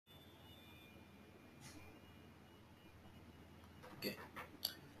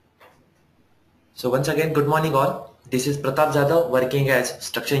So once again, good morning all. This is Pratap Jadhav working as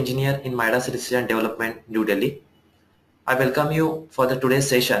structure engineer in Midas Research and Development, New Delhi. I welcome you for the today's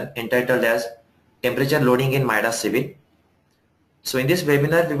session entitled as Temperature Loading in Midas Civil. So in this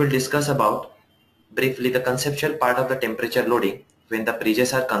webinar, we will discuss about briefly the conceptual part of the temperature loading when the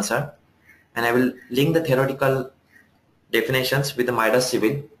bridges are concerned, and I will link the theoretical definitions with the Midas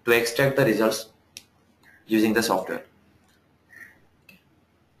Civil to extract the results using the software.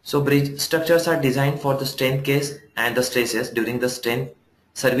 So bridge structures are designed for the strain case, and the stresses during the strain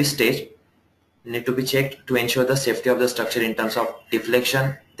service stage need to be checked to ensure the safety of the structure in terms of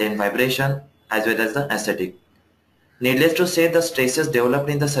deflection, then vibration, as well as the aesthetic. Needless to say, the stresses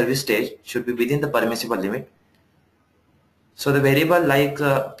developed in the service stage should be within the permissible limit. So the variable like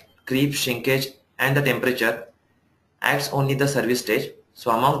creep, shrinkage, and the temperature acts only the service stage.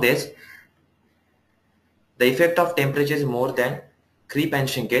 So among these, the effect of temperature is more than creep and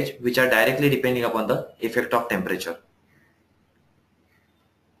shrinkage, which are directly depending upon the effect of temperature.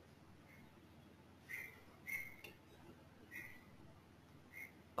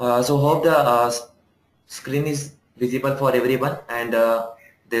 So hope the screen is visible for everyone, and there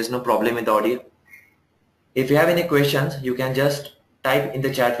is no problem in the audio. If you have any questions, you can just type in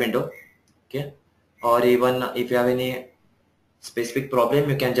the chat window, okay? Or even if you have any specific problem,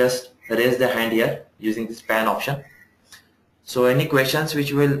 you can just raise the hand here using this pan option. So any questions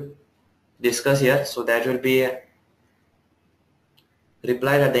which we'll discuss here, so that will be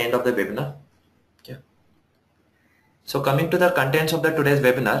replied at the end of the webinar. Okay. So coming to the contents of the today's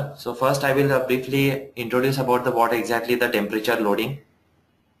webinar. So first I will briefly introduce about the what exactly the temperature loading.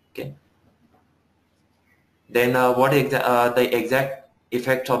 Okay. Then what the exact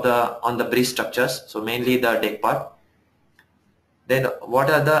effects of the on the bridge structures. So mainly the deck part. Then what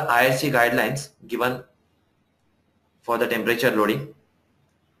are the IRC guidelines given for the temperature loading.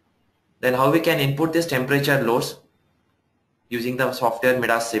 Then how we can input this temperature loads using the software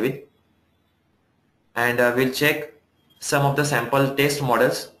Midas Civil. And we'll check some of the sample test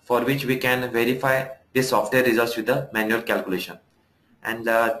models for which we can verify the software results with the manual calculation. And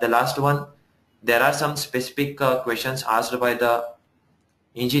the last one, there are some specific questions asked by the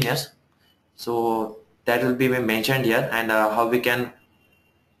engineers. So that will be mentioned here, and how we can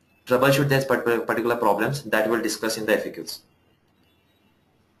troubleshoot these particular problems that we'll discuss in the FAQs.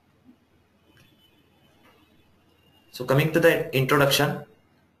 So coming to the introduction,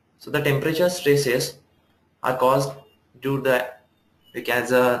 so the temperature stresses are caused due to the, as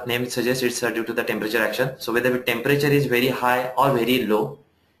the name suggests, it's due to the temperature action. So whether the temperature is very high or very low,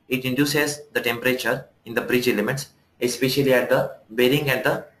 it induces the temperature in the bridge elements, especially at the bearing and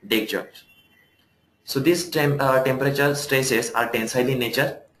the deck joints. So these temperature stresses are tensile in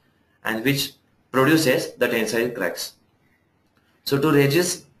nature, and which produces the tensile cracks. So to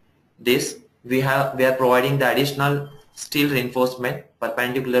resist this, we are providing the additional steel reinforcement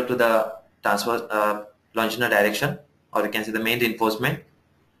perpendicular to the transverse longitudinal direction, or you can say the main reinforcement,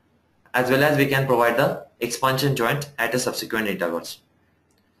 as well as we can provide the expansion joint at a subsequent intervals.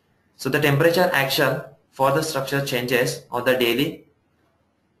 So the temperature action for the structure changes on the daily,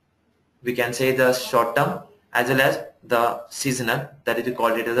 we can say the short term, as well as the seasonal, that is we call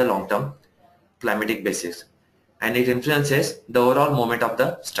it as a long term climatic basis, and it influences the overall movement of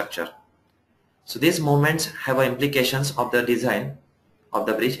the structure. So these movements have implications of the design of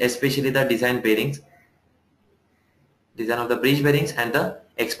the bridge, especially the design of the bridge bearings and the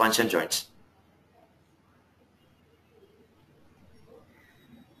expansion joints.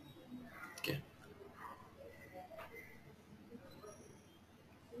 Okay.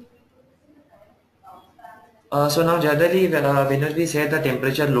 So now generally when we say the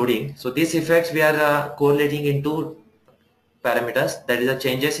temperature loading, so these effects we are correlating into parameters, that is the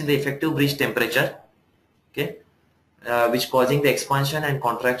changes in the effective bridge temperature, okay, which causing the expansion and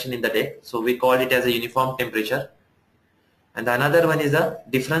contraction in the deck. So we call it as a uniform temperature. And another one is the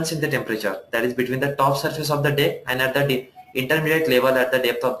difference in the temperature, that is between the top surface of the deck and at the intermediate level at the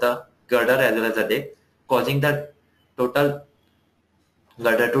depth of the girder as well as the deck, causing the total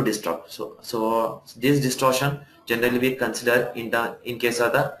girder to distort. So this distortion generally we consider in case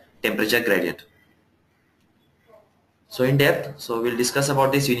of the temperature gradient. So in depth, so we'll discuss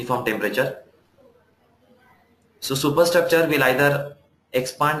about this uniform temperature. So superstructure will either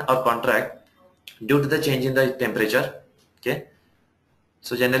expand or contract due to the change in the temperature. Okay.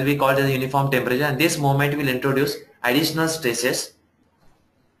 So generally we call it as uniform temperature, and this movement will introduce additional stresses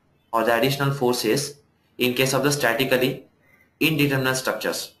or the additional forces in case of the statically indeterminate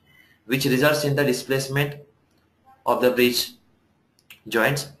structures, which results in the displacement of the bridge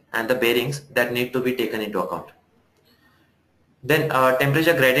joints and the bearings that need to be taken into account. Then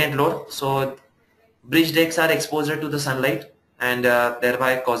temperature gradient load. So bridge decks are exposed to the sunlight and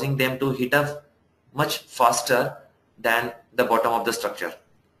thereby causing them to heat up much faster than the bottom of the structure.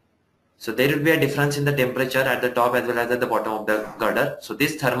 So there will be a difference in the temperature at the top as well as at the bottom of the girder. So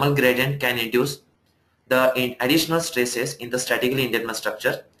this thermal gradient can induce the additional stresses in the statically indeterminate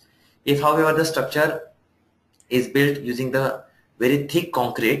structure. If however the structure is built using the very thick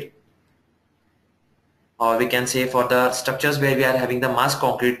concrete, or we can say for the structures where we are having the mass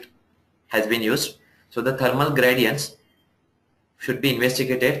concrete has been used, so the thermal gradients should be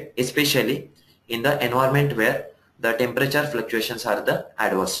investigated, especially in the environment where the temperature fluctuations are the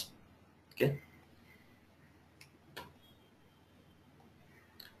adverse. Okay.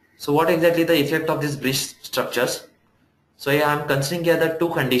 So what exactly the effect of these bridge structures? So I am considering here the two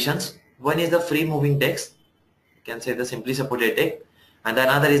conditions. One is the free moving decks, you can say the simply supported deck, and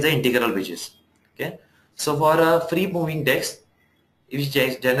another is the integral bridges. Okay. So for free moving decks, we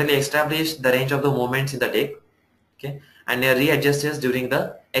generally establish the range of the moments in the deck, okay, and they readjusts during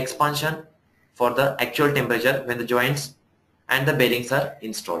the expansion for the actual temperature when the joints and the bearings are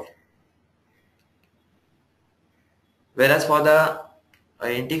installed. Whereas for the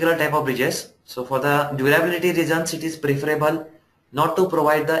integral type of bridges, so for the durability reasons, it is preferable not to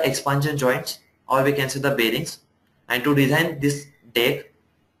provide the expansion joints, or we can say the bearings, and to design this deck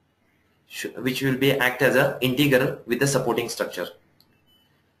which will be act as a integral with the supporting structure.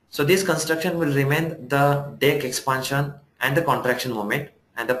 So this construction will remain the deck expansion and the contraction moment,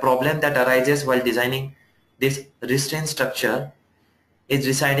 and the problem that arises while designing this restraint structure is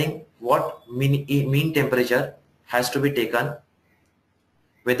deciding what mean temperature has to be taken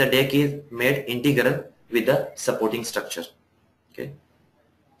when the deck is made integral with the supporting structure. Okay.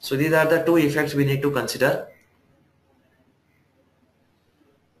 So these are the two effects we need to consider.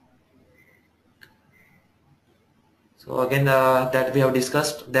 So again, that we have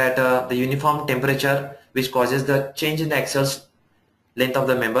discussed that the uniform temperature which causes the change in the axial length of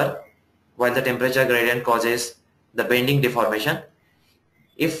the member, while the temperature gradient causes the bending deformation.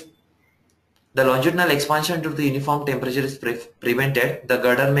 If the longitudinal expansion to the uniform temperature is prevented, the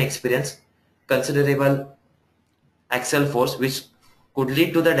girder may experience considerable axial force which could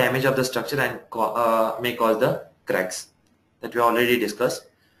lead to the damage of the structure and may cause the cracks that we already discussed.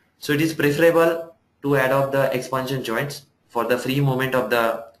 So it is preferable to adopt the expansion joints for the free movement of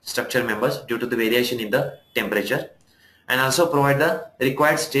the structure members due to the variation in the temperature, and also provide the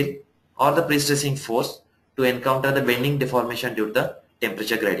required steel or the pre-stressing force to encounter the bending deformation due to the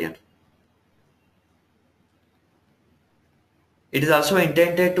temperature gradient. It is also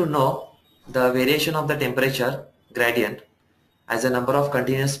intended to know the variation of the temperature gradient as the number of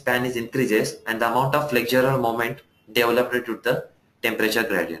continuous span is increases and the amount of flexural moment developed due to the temperature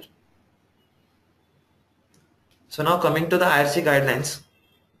gradient. So now coming to the IRC guidelines.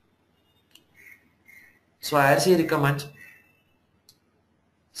 So IRC recommends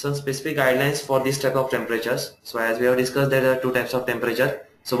some specific guidelines for this type of temperatures. So as we have discussed, there are two types of temperature.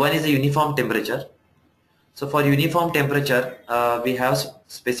 So one is the uniform temperature. So for uniform temperature, we have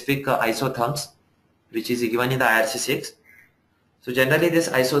specific isotherms which is given in the IRC 6. So generally these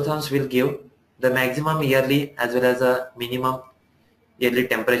isotherms will give the maximum yearly as well as the minimum yearly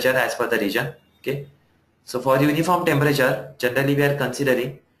temperature as per the region. Okay. So for uniform temperature, generally we are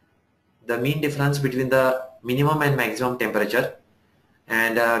considering the mean difference between the minimum and maximum temperature,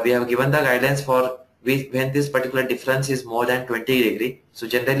 and we have given the guidelines for when this particular difference is more than 20 degree. So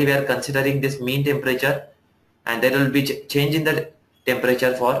generally we are considering this mean temperature, and there will be change in the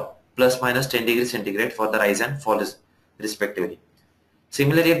temperature for plus minus 10 degrees centigrade for the rise and fall respectively.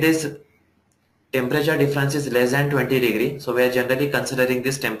 Similarly, if this temperature difference is less than 20 degree, so we are generally considering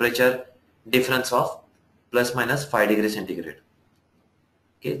this temperature difference of plus minus 5 degrees centigrade.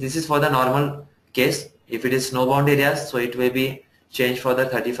 Okay, this is for the normal case. If it is snowbound areas, so it will be changed for the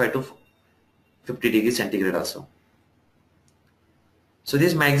 35 to 50 degrees centigrade also. So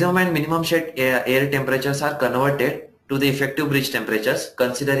these maximum and minimum shed air temperatures are converted to the effective bridge temperatures,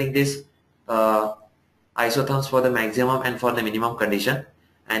 considering these isotherms for the maximum and for the minimum condition,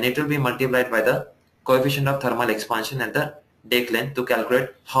 and it will be multiplied by the coefficient of thermal expansion and the deck length to calculate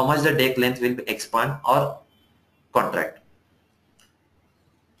how much the deck length will expand or contract.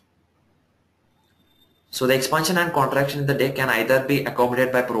 So the expansion and contraction in the deck can either be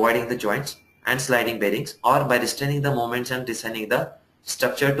accommodated by providing the joints and sliding bearings, or by restraining the moments and designing the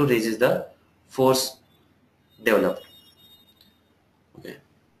structure to resist the force developed. Okay.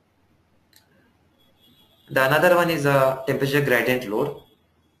 The another one is a temperature gradient load.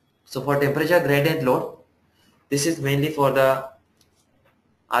 So for temperature gradient load, this is mainly for the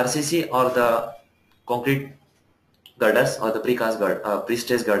RCC or the concrete girders or the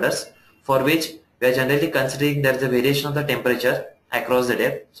pre-stressed girders, for which we are generally considering there is a variation of the temperature across the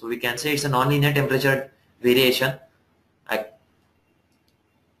depth. So we can say it's a non-linear temperature variation.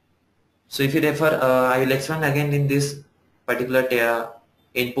 So if you refer, I will explain again in this particular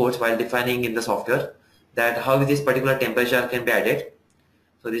inputs while defining in the software that how this particular temperature can be added.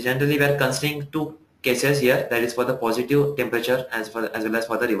 So this generally we are considering two cases here, that is for the positive temperature as well as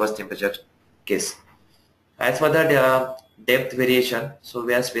for the reverse temperature case. As for the depth variation, so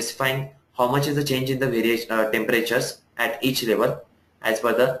we are specifying how much is the change in the variation temperatures at each level as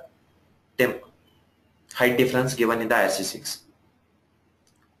per the height difference given in the IRC6.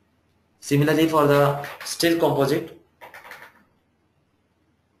 Similarly, for the steel composite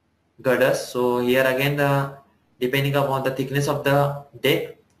girders, so here again depending upon the thickness of the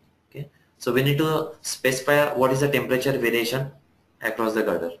deck, okay, so we need to specify what is the temperature variation across the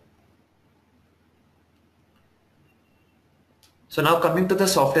girder. So now coming to the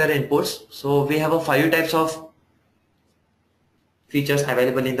software inputs, so we have 5 types of features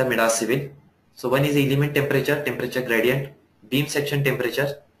available in the Midas Civil. So one is element temperature, temperature gradient, beam section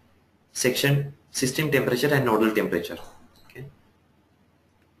temperature, section system temperature, and nodal temperature. Okay.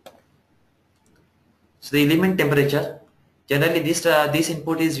 So the element temperature, generally this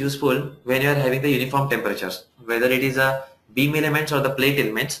input is useful when you are having the uniform temperatures, whether it is a beam elements or the plate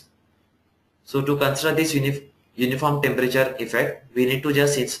elements. So to consider this uniform temperature effect, we need to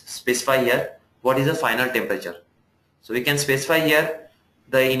just specify here what is the final temperature. So we can specify here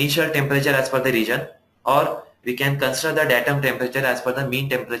the initial temperature as per the region, or we can consider the datum temperature as per the mean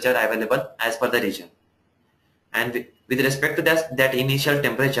temperature available as per the region. And with respect to that initial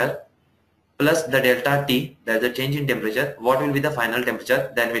temperature plus the delta T, that is the change in temperature, what will be the final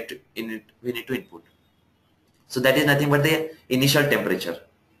temperature then we need to input. So that is nothing but the initial temperature.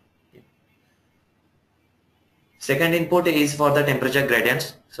 Second input is for the temperature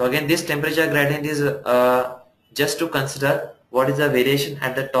gradients. So again this temperature gradient is just to consider what is the variation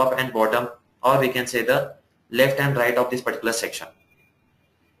at the top and bottom, or we can say the left and right of this particular section.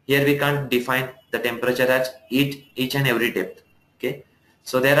 Here we can't define the temperature at each and every depth. Okay,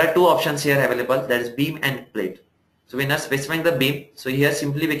 so there are 2 options here available, that is beam and plate. So we are not specifying the beam, so here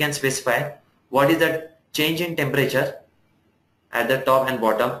simply we can specify what is the change in temperature at the top and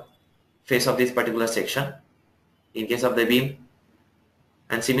bottom face of this particular section in case of the beam.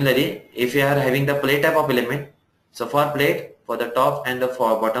 And similarly, if you are having the plate type of element, so for plate, for the top and the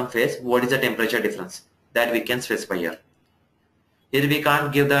bottom face, what is the temperature difference, that we can specify here. Here we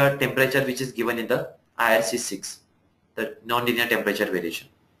can't give the temperature which is given in the IRC6, the non-linear temperature variation.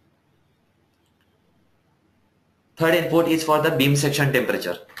 Third input is for the beam section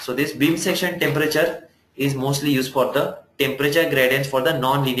temperature. So this beam section temperature is mostly used for the temperature gradients for the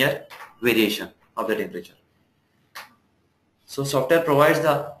non-linear variation of the temperature. So software provides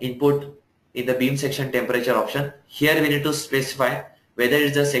the input in the beam section temperature option. Here we need to specify whether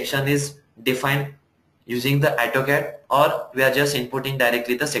the section is defined using the AutoCAD or we are just inputting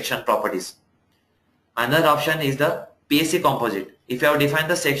directly the section properties. Another option is the PSC composite. If you have defined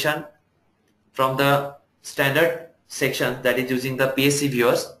the section from the standard section, that is using the PSC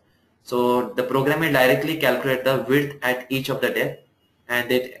viewers, so the program will directly calculate the width at each of the depth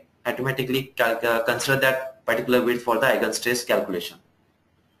and it automatically consider that particular width for the eigenstress calculation.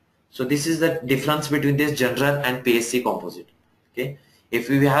 So this is the difference between this general and PSC composite. Okay, if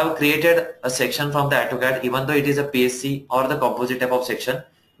we have created a section from the AutoCAD, even though it is a PSC or the composite type of section,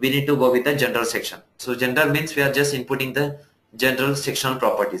 we need to go with the general section. So general means we are just inputting the general sectional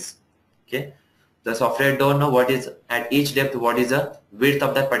properties. Okay, the software don't know what is at each depth, what is the width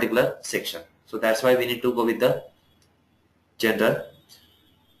of that particular section. So that's why we need to go with the general.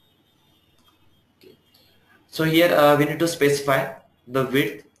 Okay. So here we need to specify the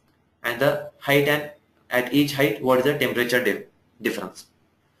width and the height, and at each height what is the temperature difference.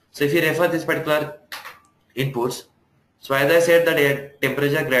 So if you refer this particular inputs, so as I said, the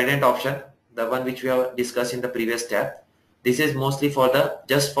temperature gradient option, the one which we have discussed in the previous tab, this is mostly for the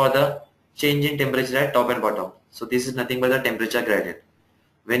just for the change in temperature at top and bottom. So this is nothing but the temperature gradient.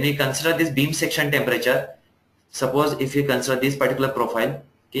 When we consider this beam section temperature, suppose if you consider this particular profile,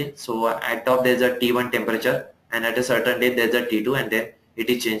 okay, so at top there is a T1 temperature and at a certain depth there is a T2, and then it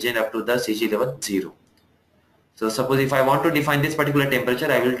is changing up to the CG level 0. So suppose if I want to define this particular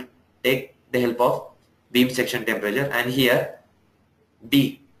temperature, I will take the help of beam section temperature, and here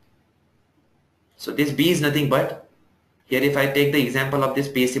B. So this B is nothing but, here if I take the example of this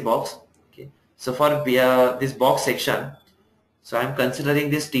PSC box, okay, so for this box section, so I am considering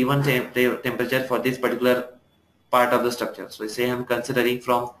this T1 temperature for this particular part of the structure. So say I am considering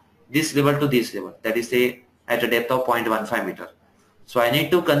from this level to this level, that is say at a depth of 0.15 meter. So I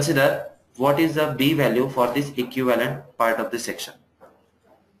need to consider what is the B value for this equivalent part of the section.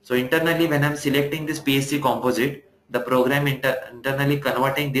 So internally, when I'm selecting this PSC composite, the program internally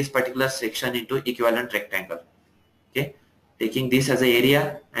converting this particular section into equivalent rectangle. Okay, taking this as a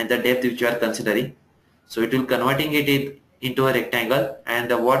area and the depth which you are considering. So it will converting it into a rectangle,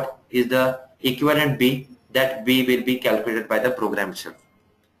 and what is the equivalent B, that B will be calculated by the program itself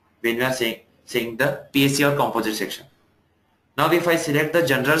when we are saying the PSC or composite section. Now if I select the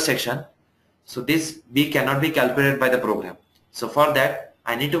general section, so this B cannot be calculated by the program. So for that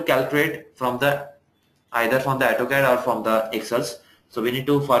I need to calculate from the either from the AutoCAD or from the Excels. So we need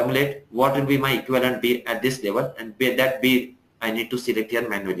to formulate what will be my equivalent B at this level, and that B I need to select here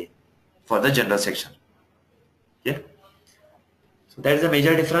manually for the general section. Yeah. So that is a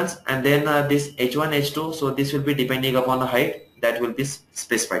major difference. And then this H1, H2, so this will be depending upon the height that will be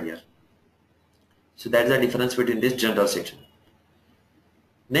specified here. So that is the difference between this general section.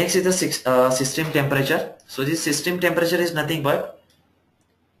 Next is the system temperature. So this system temperature is nothing but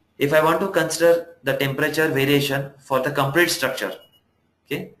if I want to consider the temperature variation for the complete structure.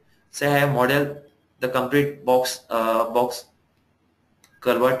 Okay, say I have modeled the complete box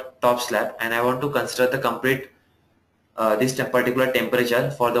culvert top slab, and I want to consider the complete this particular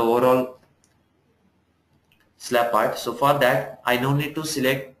temperature for the overall slab part. So for that I no need to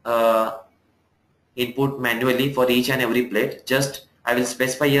select input manually for each and every plate. Just I will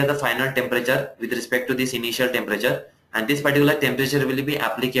specify here the final temperature with respect to this initial temperature, and this particular temperature will be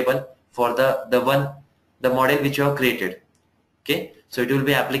applicable for the model which you have created. Okay, so it will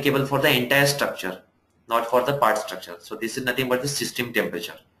be applicable for the entire structure, not for the part structure. So this is nothing but the system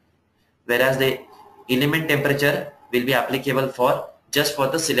temperature, whereas the element temperature will be applicable for just for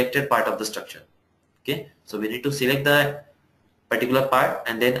the selected part of the structure. Okay, so we need to select the particular part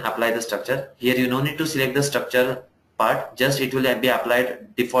and then apply the structure. Here you no need to select the structure part, just it will be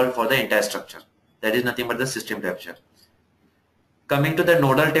applied default for the entire structure. That is nothing but the system temperature. Coming to the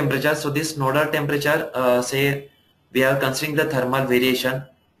nodal temperature, so this nodal temperature, say we are considering the thermal variation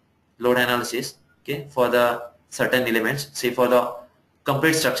load analysis, okay, for the certain elements, say for the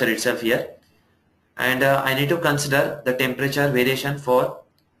complete structure itself here, and I need to consider the temperature variation for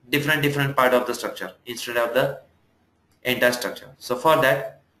different part of the structure instead of the entire structure. So for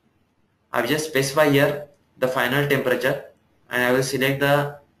that I will just specify here the final temperature, and I will select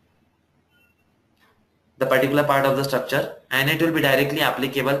the particular part of the structure, and it will be directly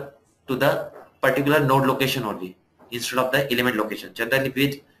applicable to the particular node location only instead of the element location. Generally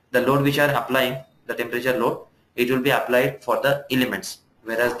with the load which are applying, the temperature load, it will be applied for the elements,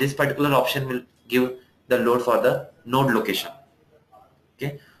 whereas this particular option will give the load for the node location.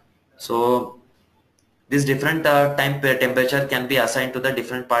 Okay, so this different temperature can be assigned to the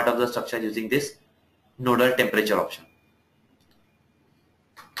different part of the structure using this nodal temperature option.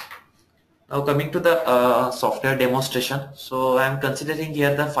 Now coming to the software demonstration. So I am considering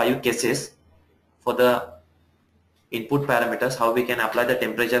here the 5 cases for the input parameters, how we can apply the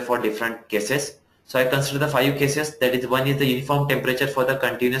temperature for different cases. So I consider the 5 cases. That is, one is the uniform temperature for the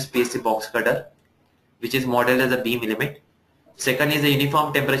continuous PSC box cutter, which is modeled as a beam element. Second is the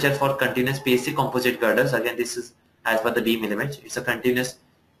uniform temperature for continuous PSC composite girders. Again, this is as per the beam elements. It's a continuous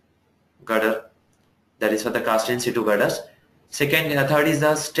girder, that is for the cast in situ girders. Third is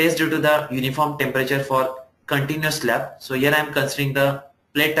the stress due to the uniform temperature for continuous slab. So here I am considering the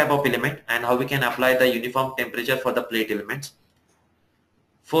plate type of element and how we can apply the uniform temperature for the plate elements.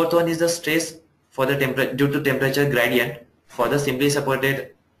 Fourth one is the stress for the due to temperature gradient for the simply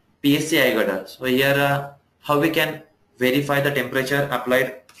supported PSC I girder. So here how we can verify the temperature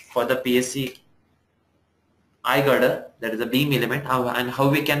applied for the PSC I girder, that is the beam element, and how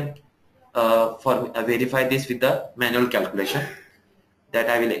we can verify this with the manual calculation, that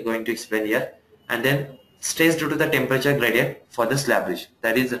I will going to explain here. And then stress due to the temperature gradient for the slab bridge,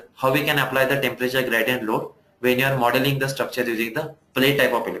 that is how we can apply the temperature gradient load when you are modeling the structure using the plate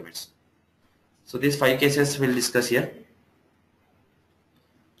type of elements. So these 5 cases we'll discuss here.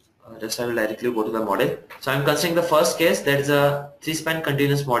 Just I will directly go to the model. So I am considering the first case, that is a 3-span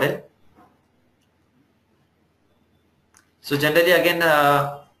continuous model. So generally again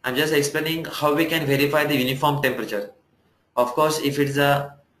I'm just explaining how we can verify the uniform temperature. Of course, if it is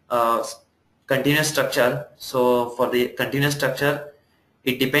a continuous structure, so for the continuous structure,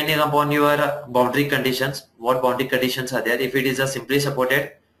 it depending upon your boundary conditions, what boundary conditions are there. If it is a simply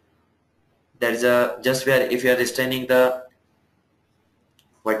supported, that is a just where if you are restraining the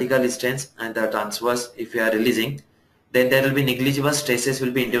vertical restraints and the transverse if you are releasing, then there will be negligible stresses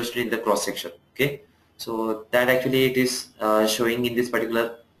will be induced in the cross section. Okay, so that actually it is showing in this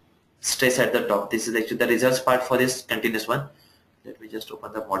particular stress at the top. This is actually the results part for this continuous one. Let me just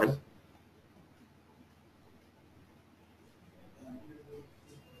open the model.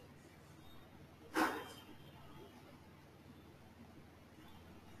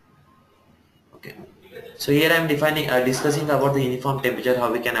 Okay. So here I am defining discussing about the uniform temperature,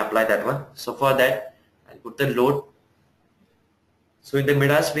 how we can apply that one. So for that I'll put the load. So in the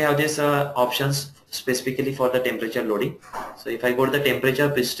Midas we have these options specifically for the temperature loading. So if I go to the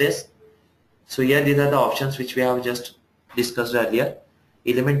temperature stress, so here these are the options which we have just discussed earlier: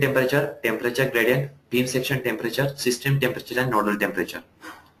 element temperature, temperature gradient, beam section temperature, system temperature, and nodal temperature.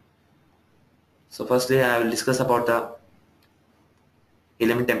 So firstly I will discuss about the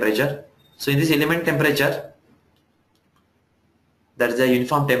element temperature. So in this element temperature, that is the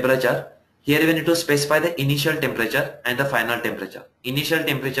uniform temperature. Here we need to specify the initial temperature and the final temperature. Initial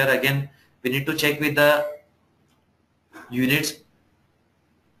temperature, again we need to check with the units.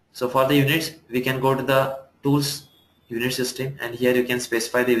 So for the units we can go to the tools unit system, and here you can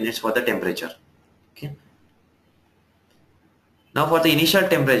specify the units for the temperature. Okay. Now for the initial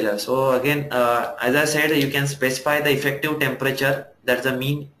temperature, so again as I said, you can specify the effective temperature, that's the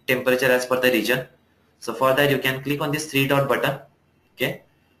mean temperature as per the region. So for that you can click on this three dot button. Okay,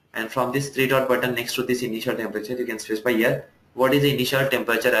 and from this three dot button next to this initial temperature, you can specify here what is the initial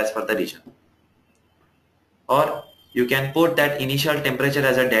temperature as per the region, or you can put that initial temperature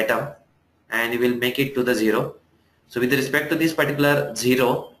as a datum and you will make it to the 0. So with respect to this particular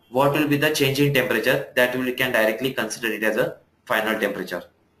 0, what will be the change in temperature, that we can directly consider it as a final temperature.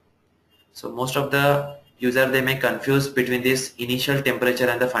 So most of the user, they may confuse between this initial temperature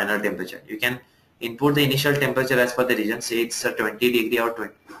and the final temperature. You can input the initial temperature as per the region, say it's a 20 degree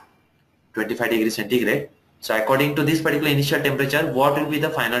or 25 degrees centigrade. So according to this particular initial temperature, what will be the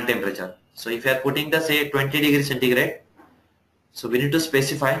final temperature? So if you are putting the say 20 degrees centigrade, so we need to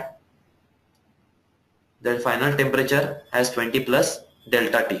specify the final temperature as 20 plus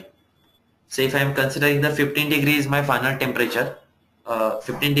delta T. Say if I am considering the 15 degree is my final temperature,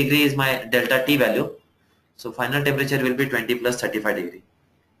 15 degree is my delta T value, so final temperature will be 20 plus 35 degree.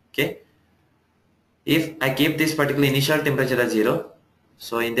 Okay. If I keep this particular initial temperature as 0,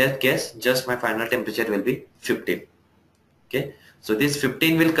 so in that case just my final temperature will be 15. Okay. So this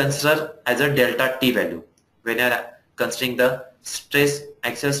 15 will consider as a delta T value when you are considering the stress,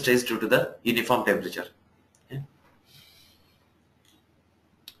 axial stress due to the uniform temperature.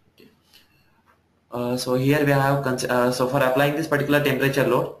 So here we have so for applying this particular temperature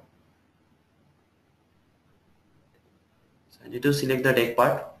load, so I need to select the deck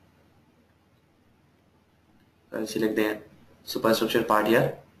part. So I'll select the superstructure part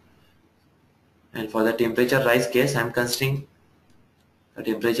here, and for the temperature rise case I am considering a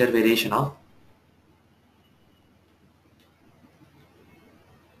temperature variation of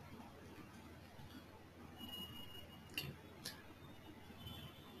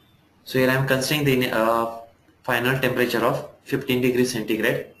so here I am considering the final temperature of 15 degrees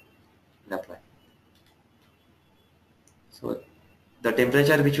centigrade and apply. So the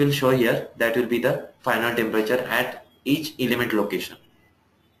temperature which will show here, that will be the final temperature at each element location.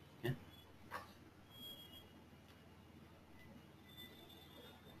 Okay.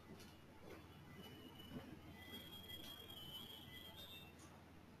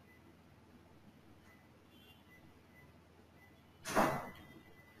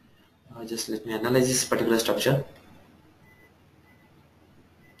 Just let me analyze this particular structure.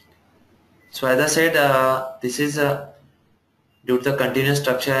 So as I said, this is due to the continuous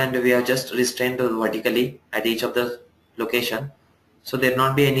structure, and we have just restrained vertically at each of the location. So there will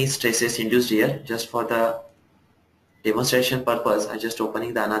not be any stresses induced here. Just for the demonstration purpose, I just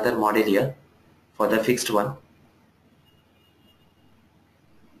opening the another model here for the fixed one.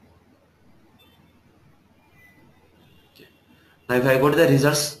 Okay. Now if I go to the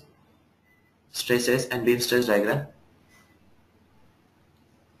results, stresses and beam stress diagram.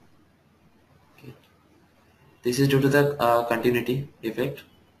 Okay. This is due to the continuity effect.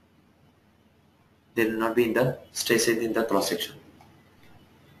 There will not be in the stresses in the cross section.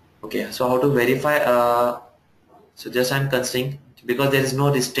 Okay, so how to verify? So just I am considering, because there is no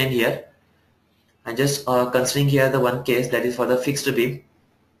restraint here, I am just considering here the one case, that is for the fixed beam.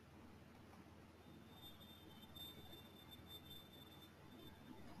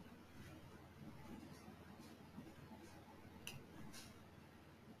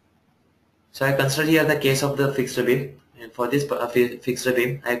 So I consider here the case of the fixed beam, and for this fixed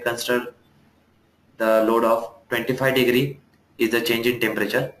beam I consider the load of 25 degree is the change in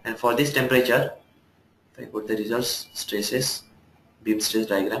temperature, and for this temperature, if I put the results, stresses, beam stress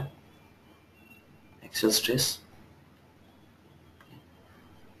diagram, axial stress,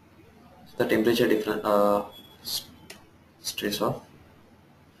 so the temperature difference stress of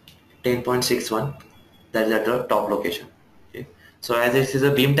 10.61, that is at the top location. Okay. So as this is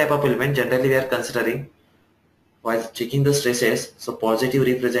a beam type of element, generally we are considering while checking the stresses, so positive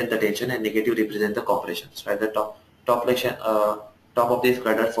represent the tension and negative represent the compression. So at the top section, top of this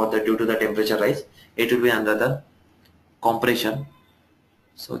girder for the due to the temperature rise, it will be under the compression.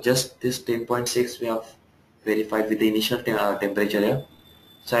 So just this 10.6 we have verified with the initial temperature here.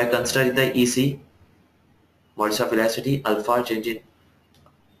 So I consider the EC, modulus of velocity, alpha, change in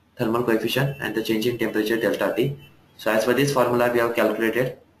thermal coefficient, and the change in temperature delta T. So as per this formula we have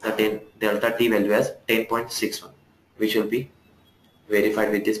calculated the delta T value as 10.61, which will be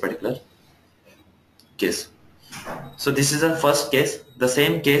verified with this particular case. So this is the first case. The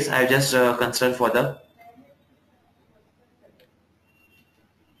same case I just considered for the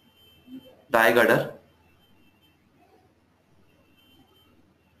die girder.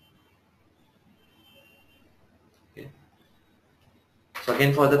 Okay. So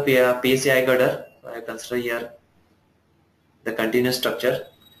again for the PCI girder, I consider here the continuous structure.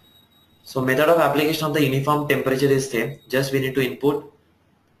 So method of application of the uniform temperature is same. Just we need to input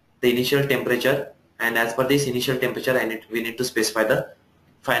the initial temperature, and as per this initial temperature we need to specify the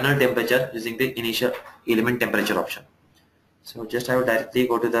final temperature using the initial element temperature option. So just I will directly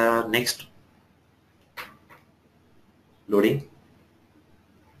go to the next loading,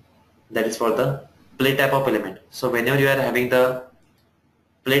 that is for the plate type of element. So whenever you are having the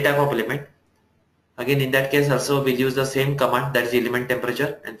plate type of element, again in that case also we'll use the same command, that is element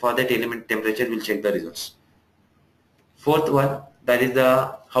temperature, and for that element temperature we'll check the results. Fourth one, that is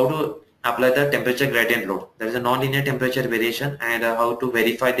the how to apply the temperature gradient load. There is a non-linear temperature variation, and how to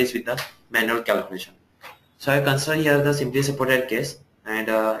verify this with the manual calculation. So I consider here the simply supported case, and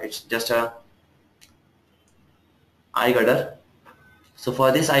it's just a eye girder. So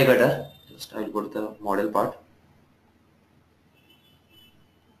for this eye girder, just I will go to the model part.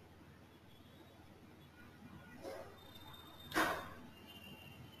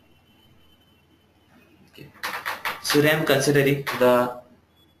 Okay. So I am considering the,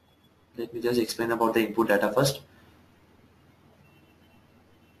 let me just explain about the input data first.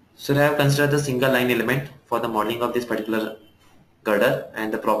 So I have considered the single line element for the modeling of this particular girder,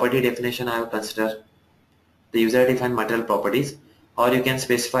 and the property definition I have considered the user defined material properties, or you can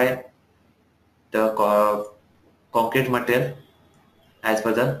specify the concrete material as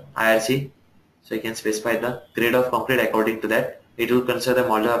per the IRC. So you can specify the grade of concrete. According to that, it will consider the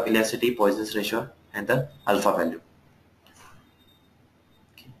modulus of elasticity, Poisson's ratio, and the alpha value.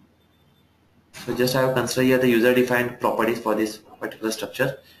 Okay. So just I have considered here the user defined properties for this particular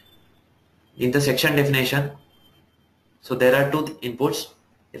structure. In the section definition, so there are two inputs.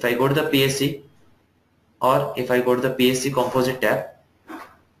 If I go to the PSC, or if I go to the PSC composite tab,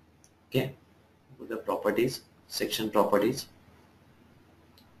 okay, go to the properties, section properties,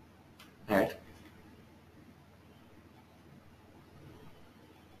 add.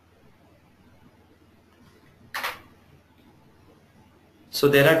 So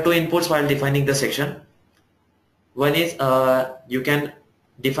there are two inputs while defining the section. One is you can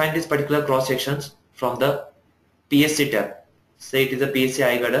define this particular cross sections from the PSC tab. Say it is a PSC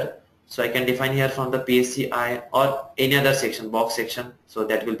eye girder, so I can define here from the PSC eye or any other section, box section, so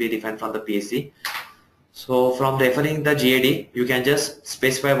that will be defined from the PSC. So from referring the GAD, you can just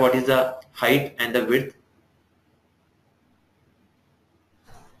specify what is the height and the width.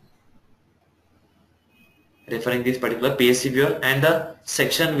 Referring this particular PSC viewer, and the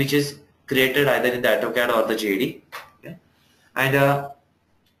section which is created either in the AutoCAD or the GAD. Okay. And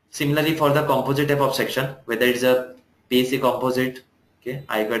similarly for the composite type of section, whether it's a PSC composite, okay,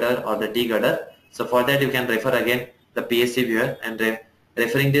 eye girder or the T girder. So for that you can refer again the PSC viewer, and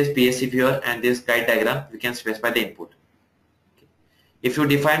referring this PSC viewer and this guide diagram, you can specify the input. Okay. If you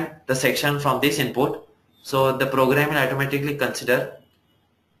define the section from this input, so the program will automatically consider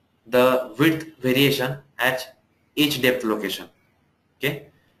the width variation at each depth location. Okay.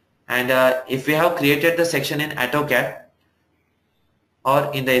 And if we have created the section in AutoCAD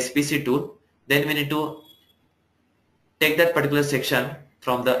or in the SPC tool, then we need to take that particular section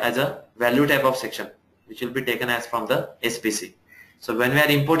from the as a value type of section, which will be taken as from the SPC. So when we are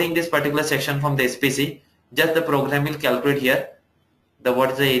importing this particular section from the SPC, just the program will calculate here the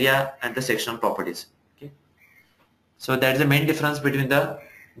what is the area and the sectional properties. Okay. So that is the main difference between the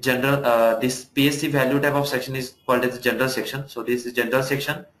general this PSC value type of section is called as the general section. So this is general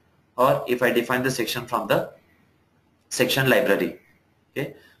section, or if I define the section from the section library.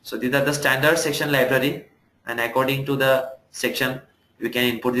 Okay. So these are the standard section library, and according to the section we can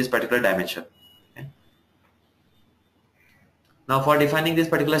input this particular dimension. Okay. Now for defining this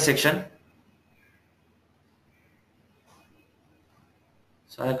particular section,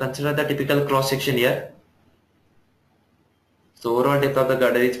 so I consider the typical cross section here. So overall depth of the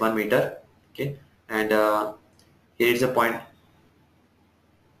girder is 1 meter. Okay. And here is a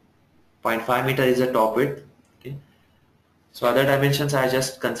 0.5 meter is the top width. Okay. So other dimensions I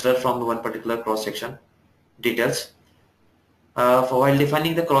just consider from one particular cross section details. For while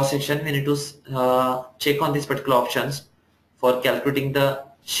defining the cross section, we need to check on these particular options for calculating the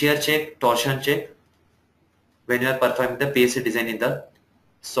shear check, torsion check when you are performing the PSC design in the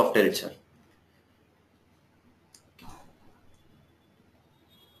software itself.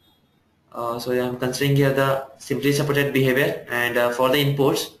 So I am considering here the simply supported behavior, and for the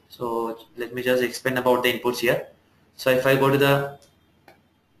inputs, so let me just explain about the inputs here. So if I go to the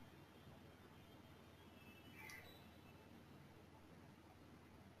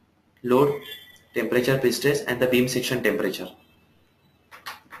load, temperature, pre-stress, and the beam section temperature.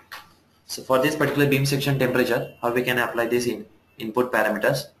 So for this particular beam section temperature, how we can apply this in input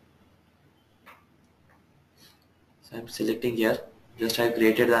parameters. So I am selecting here, just I have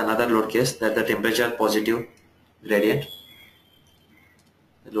created another load case, that the temperature positive gradient,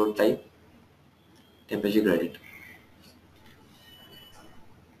 the load type, temperature gradient.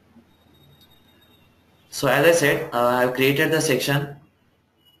 So as I said, I have created the section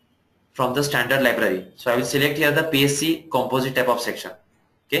from the standard library. So I will select here the PSC composite type of section.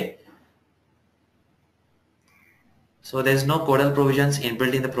 Okay. So there is no codal provisions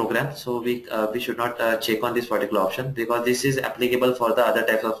inbuilt in the program, so we should not check on this particular option, because this is applicable for the other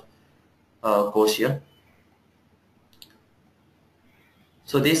types of course here.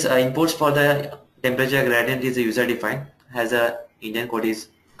 So this inputs for the temperature gradient is user defined as a Indian code is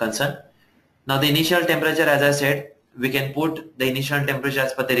concerned. Now the initial temperature, as I said, we can put the initial temperature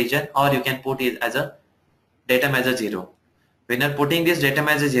as per the region, or you can put it as a datum as a 0. When you are putting this datum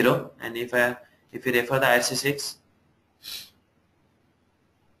as a 0, and if you refer the IRC6,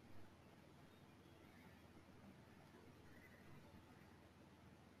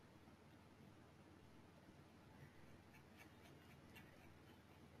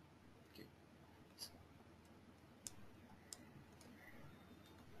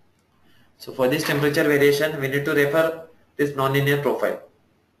 so for this temperature variation, we need to refer this nonlinear profile.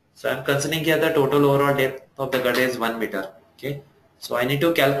 So I am considering here the total overall depth of the gut is 1 meter. Okay. So I need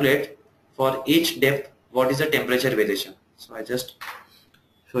to calculate for each depth what is the temperature variation. So I just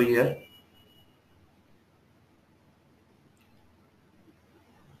show you here.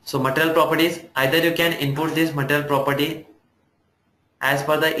 So material properties, either you can input this material property as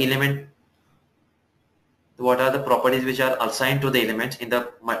per the element, what are the properties which are assigned to the elements in the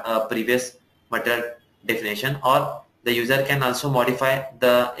previous material definition, or the user can also modify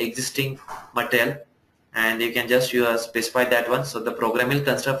the existing material and you can just specify that one. So the program will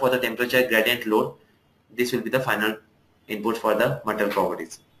consider for the temperature gradient load. This will be the final input for the material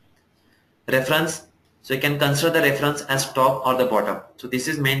properties. Reference, so you can consider the reference as top or the bottom. So this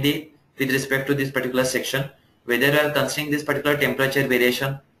is mainly with respect to this particular section, whether you are considering this particular temperature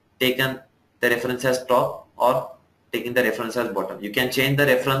variation taken the reference as top or taking the reference as bottom. You can change the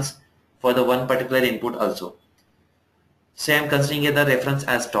reference for the one particular input also. Say I am considering here the reference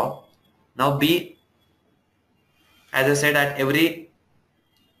as top. Now B, as I said, at every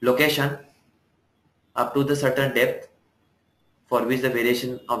location up to the certain depth for which the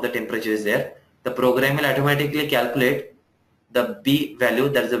variation of the temperature is there, the program will automatically calculate the B value,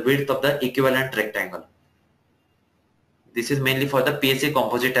 that is the width of the equivalent rectangle. This is mainly for the PSA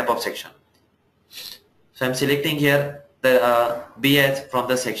composite type of section. So I am selecting here the B as from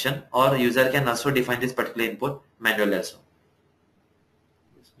the section, or user can also define this particular input manually also.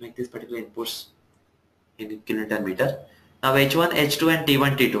 Let's make this particular inputs in kilonewton meter. Now H1, H2 and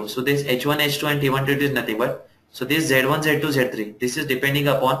T1, T2. So this H1, H2 and T1, T2 is nothing but, so this Z1, Z2, Z3. This is depending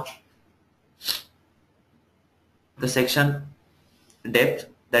upon the section depth,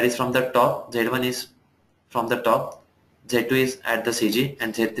 that is from the top. Z1 is from the top, Z2 is at the CG,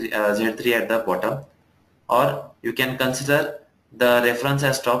 and Z3 at the bottom. Or you can consider the reference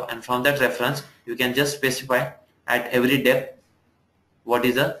as top, and from that reference you can just specify at every depth what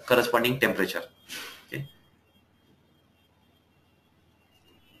is the corresponding temperature. Okay.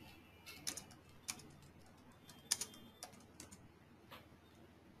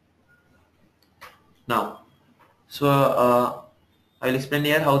 Now, so I will explain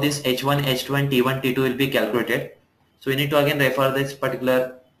here how this H1, H2 and T1, T2 will be calculated. So we need to again refer this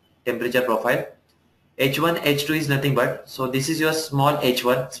particular temperature profile. H1, H2 is nothing but, so this is your small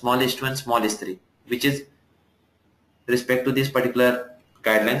h1, small h2 and small h3, which is respect to this particular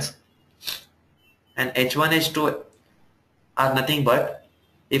guidelines. And H1, H2 are nothing but,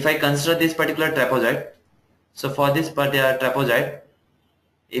 if I consider this particular trapezoid, so for this particular trapezoid,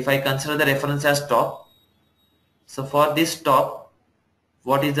 if I consider the reference as top, so for this top,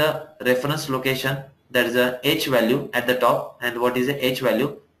 what is the reference location there is a H value at the top, and what is the H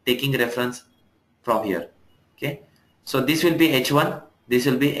value taking reference from here. Okay, so this will be H1, this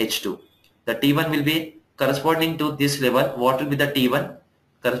will be H2. The T1 will be corresponding to this level. What will be the T1?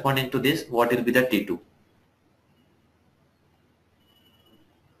 Corresponding to this, what will be the T2?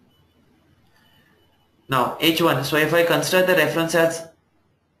 Now H1, so if I consider the reference as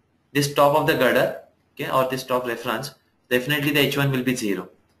this top of the girder, okay, or this top reference, definitely the H1 will be 0.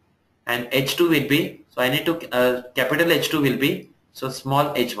 And H2 will be, so I need to, capital H2 will be, so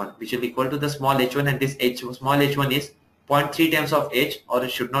small h1, which will equal to the small h1, and this small h1 is 0.3 times of h, or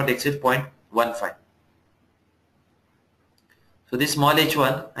it should not exceed 0.15. So this small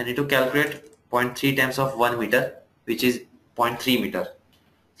h1, I need to calculate 0.3 times of 1 meter, which is 0.3 meter.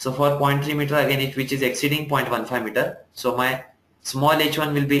 So for 0.3 meter again, which is exceeding 0.15 meter, so my small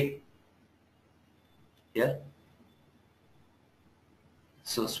h1 will be here.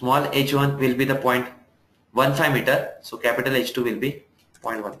 So small h1 will be the 0.15 meter, so capital H2 will be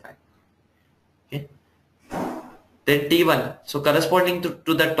 0.15. Okay. Then T1, so corresponding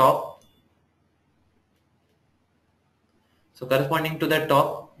to the top, so corresponding to the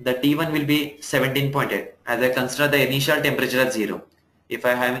top, the T1 will be 17.8, as I consider the initial temperature as 0. If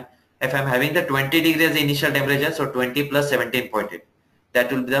I am having the 20 degrees initial temperature, so 20 plus 17.8, that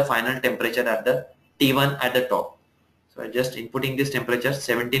will be the final temperature at the T1 at the top. So I just inputting this temperature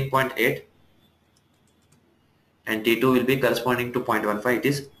 17.8, and T2 will be corresponding to 0.15, it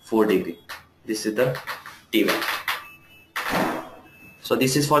is 4 degree. This is the T1. So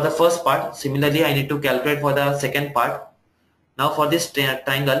this is for the first part. Similarly, I need to calculate for the second part. Now for this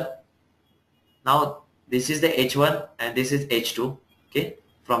triangle, now this is the H1 and this is H2, okay,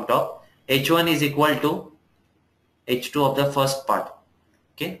 from top. H1 is equal to H2 of the first part,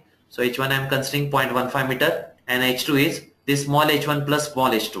 okay. So H1 I am considering 0.15 meter, and H2 is this small h1 plus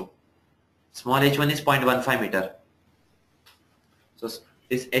small h2. Small h1 is 0.15 meter. So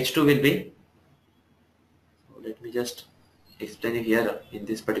this h2 will be, so let me just explain it here in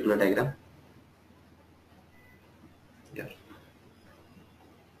this particular diagram. Yeah.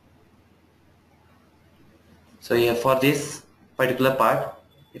 So here for this particular part,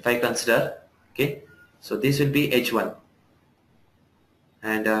 if I consider, okay, so this will be h1,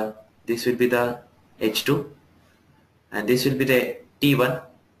 and this will be the h2, and this will be the T1,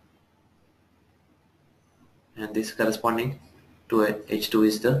 and this corresponding to H2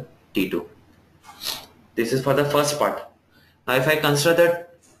 is the T2. This is for the first part. Now if I consider the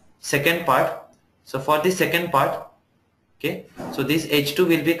second part, so for the second part, okay, so this H2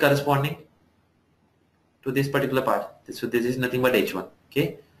 will be corresponding to this particular part. So this is nothing but H1,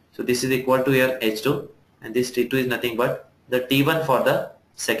 okay. So this is equal to your H2, and this T2 is nothing but the T1 for the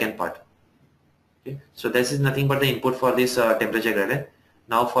second part. Okay. So this is nothing but the input for this temperature gradient.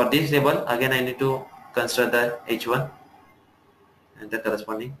 Now for this level, again I need to consider the H1 and the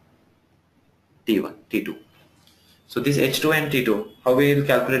corresponding T1, T2. So this H2 and T2, how we will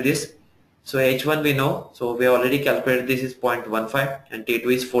calculate this? So H1 we know, so we already calculated this is 0.15, and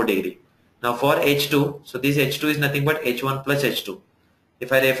T2 is 4 degree. Now for H2, so this H2 is nothing but H1 plus H2.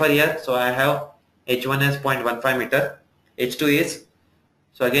 If I refer here, so I have H1 as 0.15 meter, H2 is,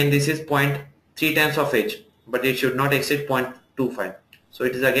 so again this is 0.3 times of H, but it should not exceed 0.25. So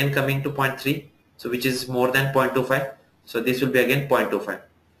it is again coming to 0.3, so which is more than 0.25. So this will be again 0.25.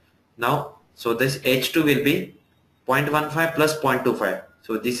 Now, so this H2 will be 0.15 plus 0.25.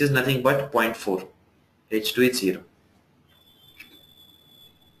 So this is nothing but 0.4. H2 is 0.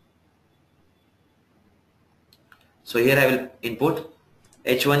 So here I will input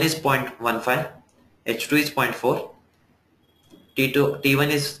H1 is 0.15, H2 is 0.4, T1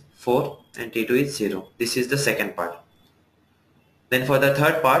 is 4, and T2 is 0. This is the second part. Then for the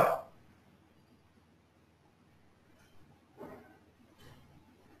third part,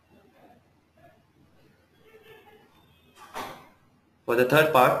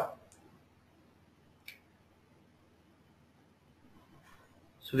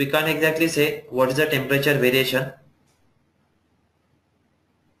 so we can't exactly say what is the temperature variation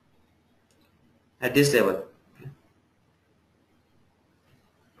at this level.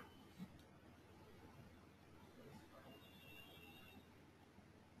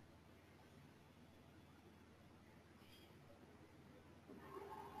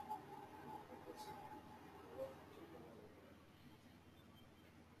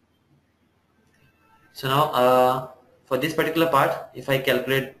 So now for this particular part, if I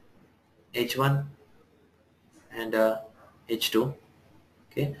calculate H1 and H2,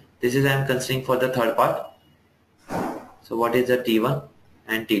 okay, this is I am considering for the third part. So what is the T1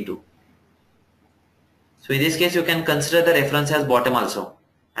 and T2? So in this case you can consider the reference as bottom also,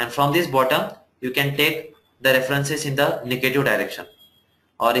 and from this bottom you can take the references in the negative direction.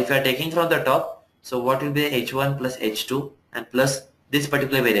 Or if you are taking from the top, so what will be h1 plus h2 and plus this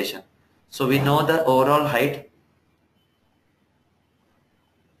particular variation. So we know the overall height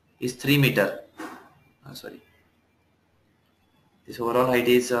is 3 meter. Sorry, this overall height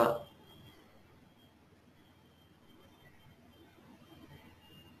is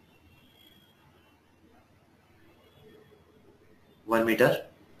 1 meter.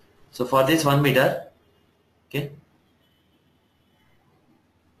 So for this 1 meter, okay,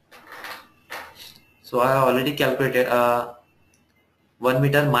 so I have already calculated 1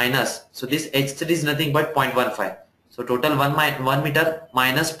 meter minus, so this h3 is nothing but 0.15. So total 1 meter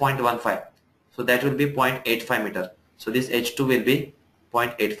minus 0.15, so that will be 0.85 meter. So this h2 will be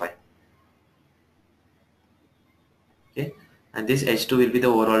 0.85, okay, and this h2 will be the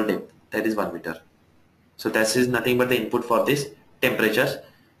overall depth, that is 1 meter. So that is nothing but the input for this temperatures.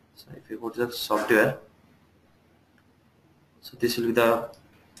 So if you go to the software, so this will be the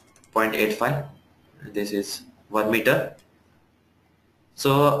 0.85 and this is 1 meter.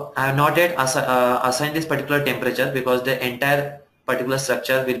 So I have not yet assigned this particular temperature because the entire particular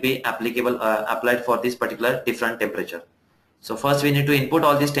structure will be applicable applied for this particular different temperature. So first we need to input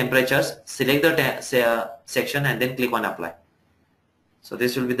all these temperatures, select the section and then click on apply. So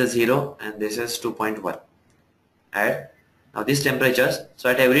this will be the 0 and this is 2.1. Add. Now these temperatures, so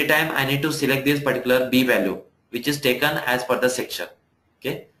at every time I need to select this particular B value which is taken as per the section.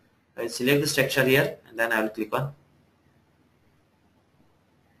 Okay, I will select the structure here and then I will click on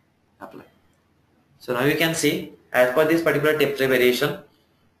apply. So now you can see as per this particular temperature variation,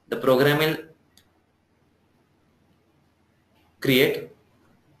 the program will create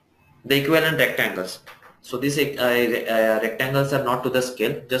the equivalent rectangles. So these rectangles are not to the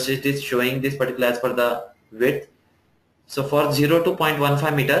scale, just it is showing this particular as per the width. So for 0 to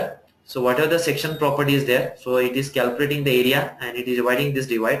 0.15 meter, so whatever the section property is there, so it is calculating the area and it is dividing this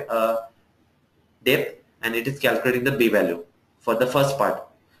depth and it is calculating the B value for the first part.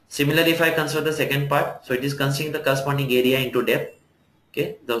 Similarly, if I consider the second part, so it is considering the corresponding area into depth,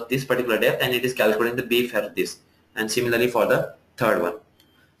 okay, this particular depth, and it is calculating the B for this, and similarly for the third one.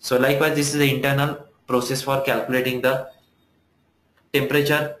 So likewise, this is the internal process for calculating the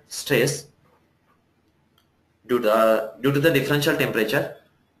temperature stress due to the differential temperature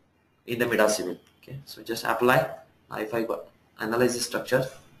in the Midas civil. Okay, so just apply. Now if I go analyze the structure,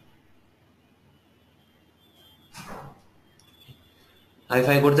 now if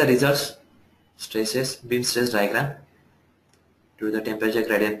I go to the results, stresses, beam stress diagram, to the temperature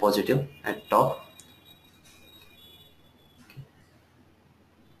gradient positive at top, okay,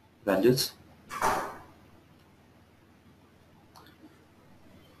 values.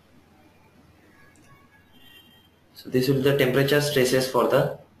 So this will be the temperature stresses for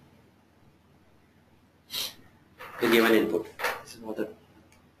the given input. This is for the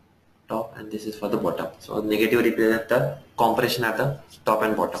top and this is for the bottom. So negative represents the compression at the top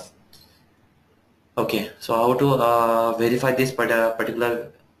and bottom. Okay, so how to verify this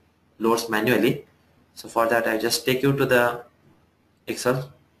particular loads manually? So for that I just take you to the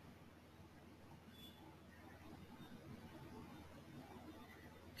Excel.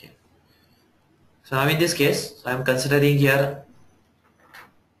 Okay. So now in this case, I am considering here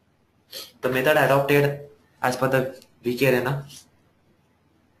the method adopted as per the VK Arena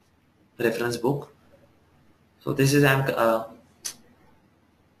reference book. So this is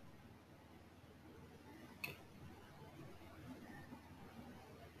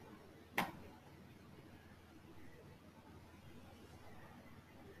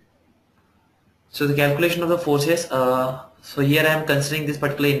so the calculation of the forces. So here I am considering this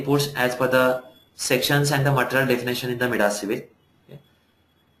particular inputs as per the sections and the material definition in the Midas civil. Okay.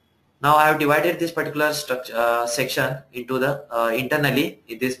 Now I have divided this particular structure section into the internally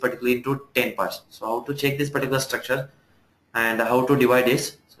in this particular into 10 parts. So how to check this particular structure and how to divide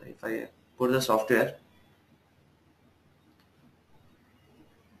this? So if I put the software,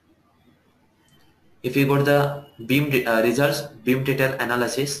 if you go to the beam results, beam detail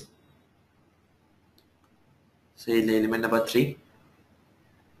analysis, say element number 3.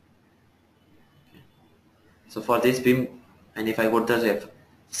 So for this beam, and if I go to the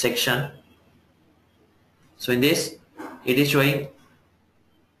section, so in this it is showing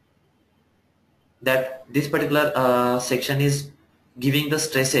that this particular section is giving the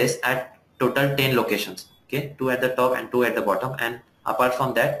stresses at total 10 locations. Okay, 2 at the top and 2 at the bottom, and apart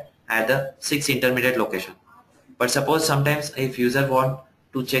from that at the 6 intermediate location. But suppose sometimes if user want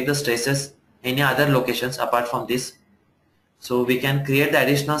to check the stresses any other locations apart from this, so we can create the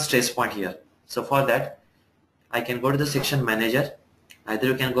additional stress point here. So for that I can go to the section manager Either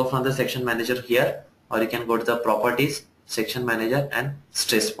you can go from the section manager here, or you can go to the properties, section manager, and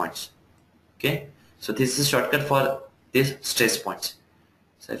stress points. Okay, so this is a shortcut for these stress points.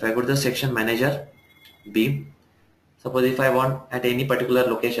 So if I go to the section manager, beam, suppose if I want at any particular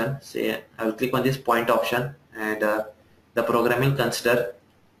location, say I will click on this point option, and the program will consider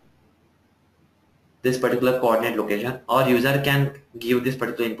this particular coordinate location, or user can give this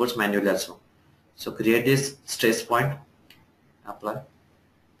particular inputs manually also. So create this stress point, apply,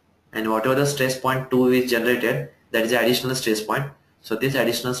 and whatever the stress point 2 is generated, that is the additional stress point. So this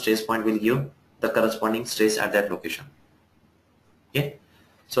additional stress point will give the corresponding stress at that location. Okay,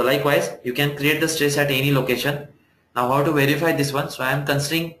 so likewise you can create the stress at any location. Now how to verify this one? So I am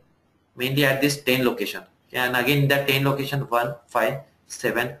considering mainly at this 10 location. Okay, and again in that 10 location 1, 5,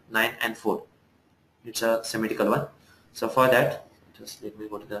 7, 9 and 4. It's a symmetrical one. So for that, just let me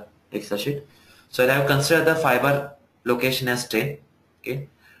go to the Excel sheet. So I have considered the fiber location as 10. Okay,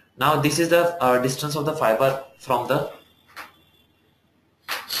 now this is the distance of the fiber from the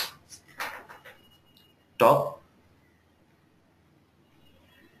top.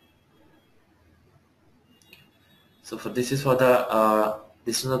 So for this is for the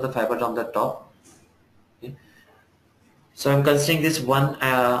distance of the fiber from the top. Okay, so I'm considering this one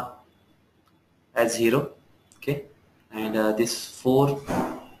as 0. Okay, and this 4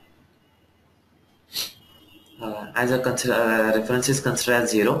 as a reference is considered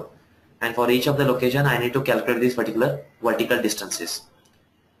as 0, and for each of the location I need to calculate these particular vertical distances.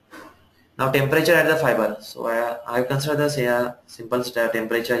 Now temperature at the fiber, so I consider this a simple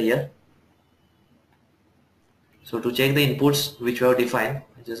temperature here. So to check the inputs which we have defined,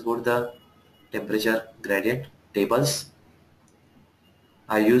 I just go to the temperature gradient tables.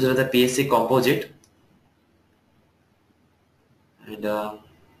 I use the PSC composite, and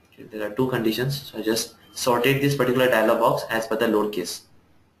there are two conditions. So I just sorted this particular dialog box as per the load case.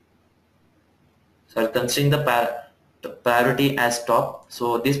 So I'm considering the priority as top.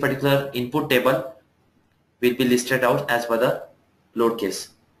 So this particular input table will be listed out as per the load case.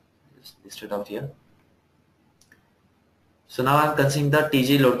 Just listed out here. So now I'm considering the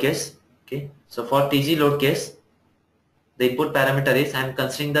TG load case. Okay. So for TG load case, the input parameter is I'm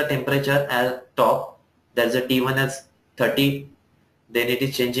considering the temperature as top. There's a T1 as 30. Then it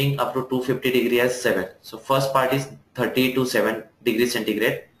is changing up to 250 degree as 7. So first part is 30 to 7 degrees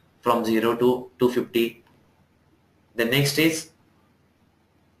centigrade from 0 to 250. The next is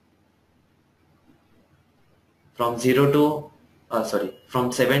from 0 to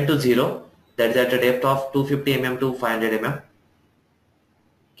from 7 to 0, that is at a depth of 250 mm to 500 mm.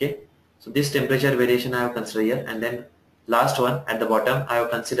 Okay, so this temperature variation I have considered here, and then last one at the bottom I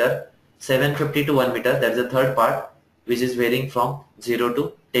have considered 750 to 1 meter, that is the third part, which is varying from 0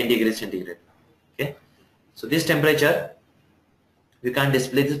 to 10 degrees centigrade. Okay, so this temperature, we can't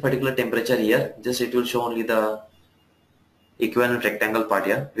display this particular temperature here, just it will show only the equivalent rectangle part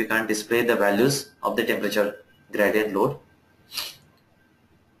here. We can't display the values of the temperature gradient load.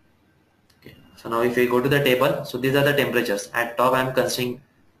 Okay, so now if we go to the table, so these are the temperatures. At top I am considering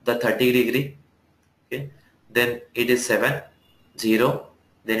the 30 degree. Okay, then it is 7, 0,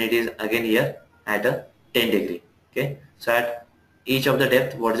 then it is again here at a 10 degree. Okay, so at each of the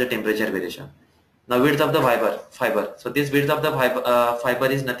depth, what is the temperature variation? Now width of the fiber. So this width of the fiber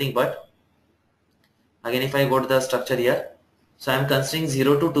is nothing but, again if I go to the structure here, so I am considering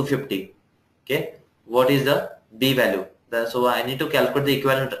 0 to 250. Okay, what is the B value? So I need to calculate the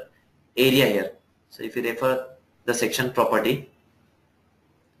equivalent area here. So if you refer the section property,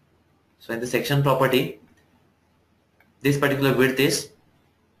 so in the section property, this particular width is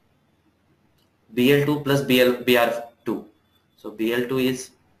BL2 plus BR2. So BL2 is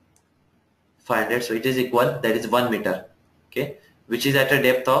 500, so it is equal, that is 1 meter. Okay, which is at a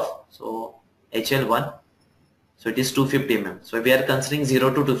depth of, so HL1, so it is 250 mm. So we are considering 0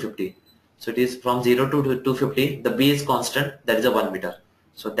 to 250. So it is from 0 to 250, the B is constant, that is a 1 meter.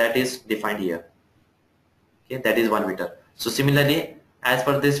 So that is defined here. Okay, that is 1 meter. So similarly, as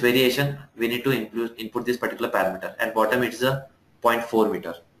per this variation, we need to input this particular parameter. At bottom it is a 0.4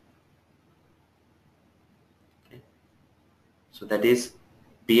 meter. Okay, so that is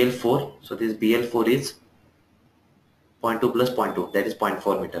BL4. So this BL4 is 0.2 plus 0.2, that is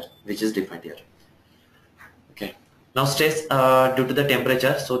 0.4 meter, which is defined here. Okay, now stress due to the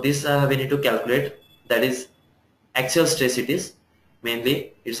temperature. So this we need to calculate, that is axial stress. It is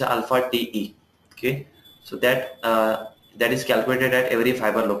mainly it's a alpha TE. Okay, so that that is calculated at every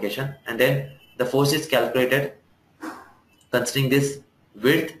fiber location, and then the force is calculated considering this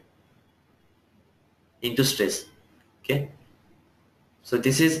width into stress. Okay, so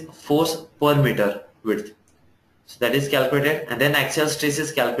this is force per meter width. So that is calculated, and then axial stress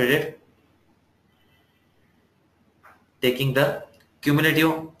is calculated taking the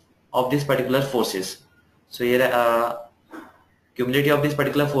cumulative of these particular forces. So here cumulative of these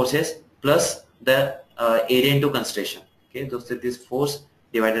particular forces plus the area into consideration. Okay, those are this force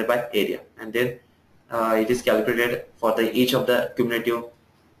divided by area, and then it is calculated for the each of the cumulative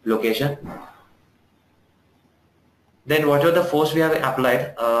location. Then whatever the force we have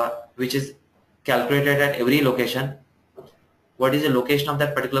applied, which is calculated at every location, what is the location of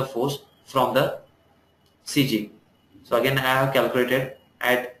that particular force from the CG. So again I have calculated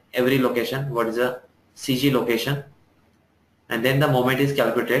at every location what is the CG location, and then the moment is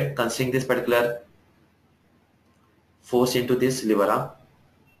calculated considering this particular force into this lever arm.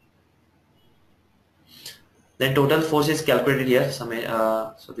 Then total force is calculated here.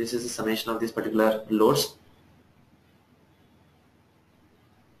 So this is the summation of this particular loads,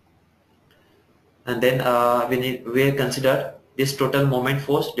 and then we consider this total moment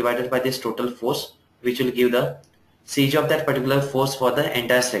force divided by this total force, which will give the CG of that particular force for the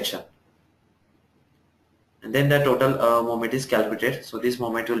entire section, and then the total moment is calculated. So this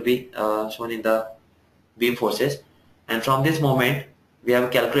moment will be shown in the beam forces, and from this moment we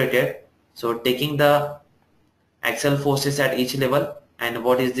have calculated, so taking the axial forces at each level and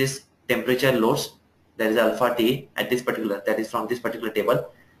what is this temperature loads, that is alpha T at this particular, that is from this particular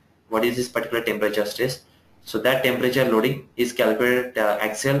table, what is this particular temperature stress. So that temperature loading is calculated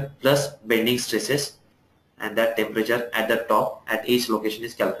axial plus bending stresses, and that temperature at the top at each location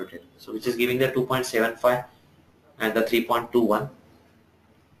is calculated. So which is giving the 2.75 and the 3.21.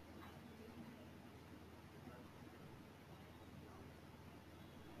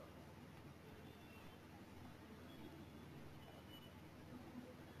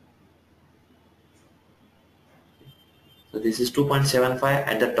 So this is 2.75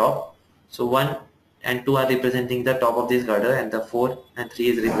 at the top. So 1 and 2 are representing the top of this girder, and the 4 and 3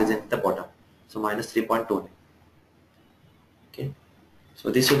 is representing the bottom. So minus 3.2. Okay. So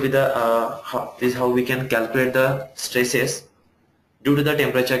this will be the this is how we can calculate the stresses due to the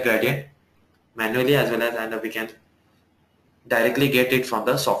temperature gradient manually, as well as, and we can directly get it from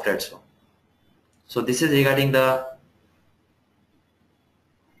the software. So this is regarding the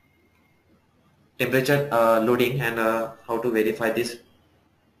temperature loading and how to verify this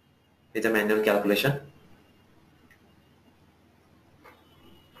with a manual calculation.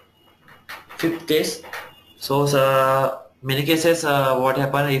 Fifth case. So many cases what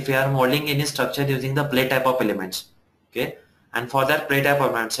happen if we are modeling any structure using the plate type of elements. Okay, and for that plate type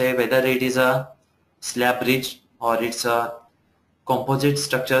of element, say whether it is a slab bridge or it's a composite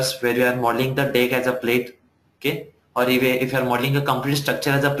structures where we are modeling the deck as a plate. Okay, or if you are modeling a complete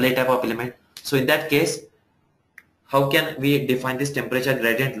structure as a plate type of element. So in that case, how can we define this temperature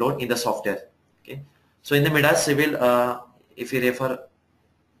gradient load in the software? Okay, so in the Midas civil, if you refer,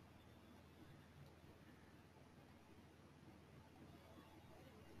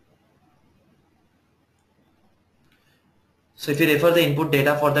 so if you refer the input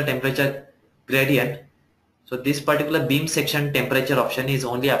data for the temperature gradient, so this particular beam section temperature option is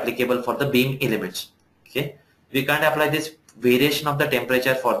only applicable for the beam elements. Okay, we can't apply this variation of the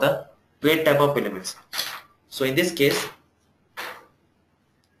temperature for the plate type of elements. So in this case,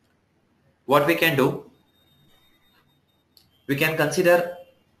 what we can do, we can consider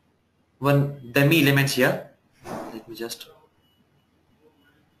one dummy elements here. Let me just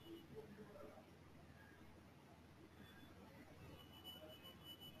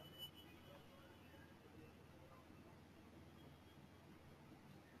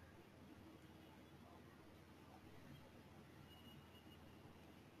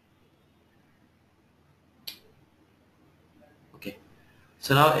okay.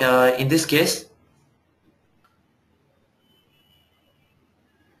 So now in this case,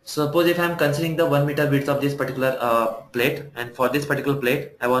 suppose if I am considering the 1 meter width of this particular plate, and for this particular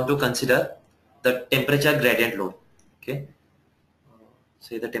plate I want to consider the temperature gradient load. Okay,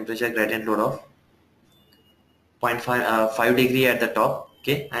 say the temperature gradient load of 5 degree at the top.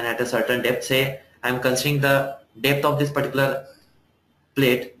 Okay, and at a certain depth, say I am considering the depth of this particular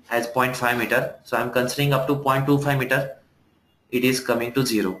plate as 0.5 meter. So I am considering up to 0.25 meter, it is coming to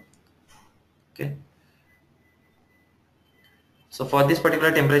 0. Okay, so for this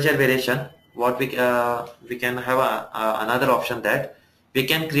particular temperature variation, what we can have another option, that we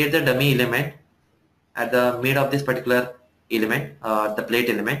can create the dummy element at the mid of this particular element, the plate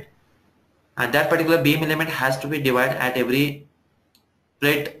element, and that particular beam element has to be divided at every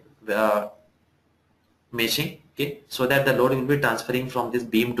plate meshing. Okay, so that the load will be transferring from this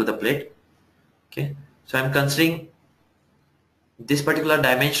beam to the plate. Okay, so I am considering this particular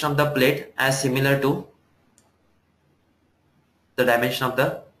dimension of the plate as similar to the dimension of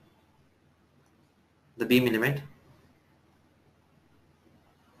the beam element.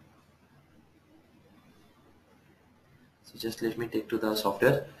 So just let me take to the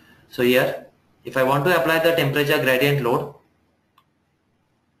software. So here, if I want to apply the temperature gradient load,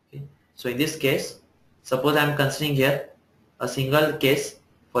 okay, so in this case, suppose I am considering here a single case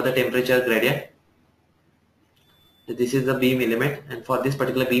for the temperature gradient. This is the beam element, and for this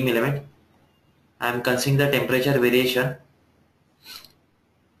particular beam element, I am considering the temperature variation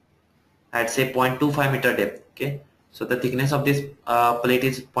at say 0.25 meter depth. Okay, so the thickness of this plate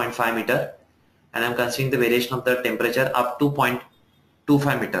is 0.5 meter, and I am considering the variation of the temperature up to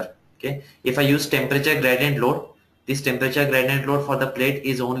 0.25 meter. Okay, if I use temperature gradient load, this temperature gradient load for the plate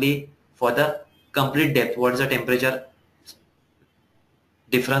is only for the complete depth. What is the temperature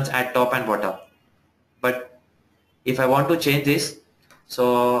difference at top and bottom? But if I want to change this,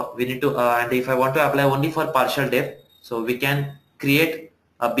 so we need to and if I want to apply only for partial depth, so we can create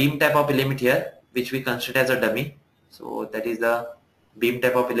a beam type of element here, which we consider as a dummy. So that is the beam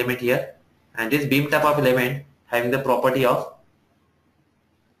type of element here, and this beam type of element having the property of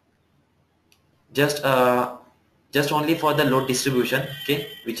just only for the load distribution, okay,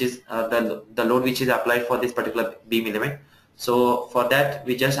 which is the load which is applied for this particular beam element. So for that,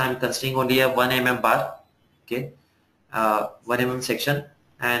 I'm considering only a 1 mm bar, okay, 1 mm section,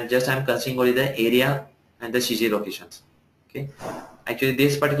 and just I'm considering only the area and the CG locations. Okay, actually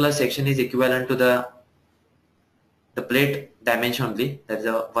this particular section is equivalent to the plate dimension only, that is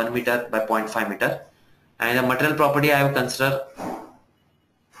a 1 meter by 0.5 meter, and the material property I have considered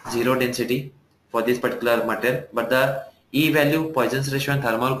zero density for this particular material, but the E value, Poisson's ratio and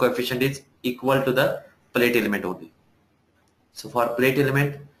thermal coefficient is equal to the plate element only. So for plate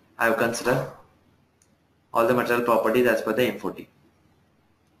element, I have considered all the material properties as per the M40.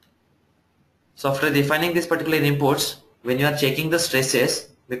 So after defining this particular inputs, when you are checking the stresses,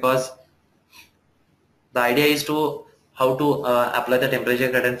 because the idea is to how to apply the temperature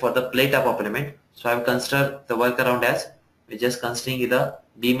gradient for the plate type of element. So I have considered the workaround as we just considering the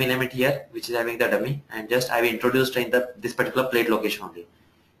beam element here, which is having the dummy, and just I have introduced in this particular plate location only.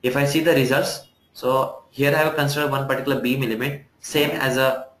 If I see the results, so here I have considered one particular beam element same as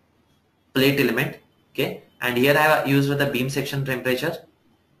a plate element, okay, and here I have used the beam section temperature.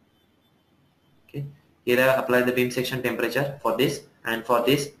 Okay, here I have applied the beam section temperature for this, and for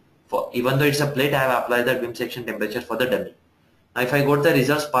this, for even though it's a plate, I have applied the beam section temperature for the dummy. Now if I go to the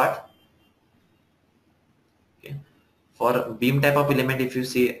results part, okay, for beam type of element, if you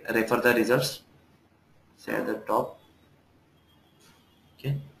see, refer the results, say at the top,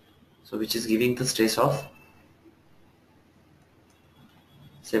 okay, so which is giving the stress of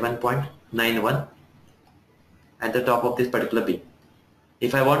 7.91 at the top of this particular beam.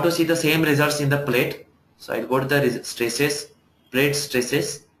 If I want to see the same results in the plate, so I'll go to the stresses, plate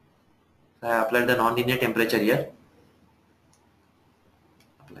stresses. So I applied the non-linear temperature here.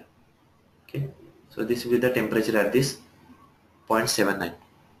 Apply. Okay, so this will be the temperature at this 0.79.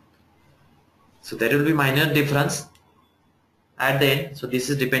 So there will be minor difference at the end. So this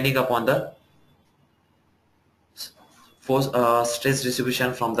is depending upon the force stress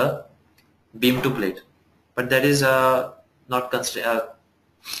distribution from the beam to plate, but that is not considerable,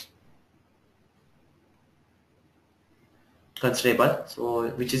 so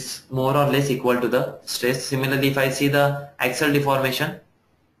which is more or less equal to the stress. Similarly, if I see the axial deformation,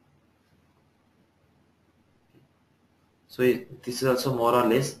 so this is also more or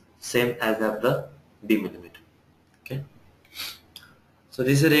less same as the beam element. Okay, so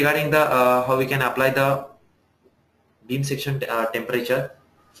this is regarding the how we can apply the beam section temperature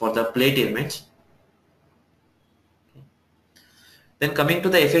for the plate elements. Okay. Then coming to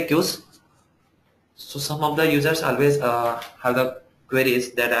the FAQs, so some of the users always have the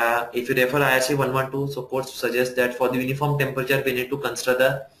queries that if you refer IRC 112, so codes suggest that for the uniform temperature we need to consider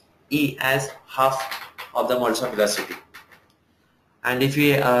the E as half of the moles of velocity, and if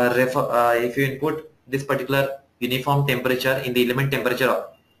you if you input this particular uniform temperature in the element temperature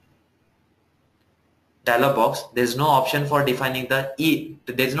dialog box, there is no option for defining the E.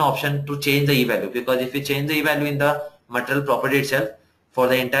 There is no option to change the E value, because if you change the E value in the material property itself for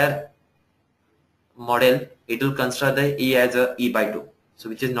the entire model, it will consider the E as a E by 2, so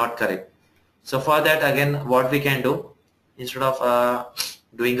which is not correct. So for that, again, what we can do, instead of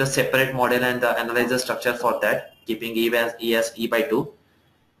doing a separate model and analyze the structure for that, keeping E as E by 2,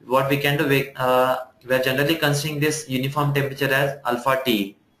 what we can do, we are generally considering this uniform temperature as alpha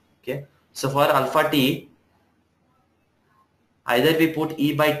T. Okay, so for alpha T, either we put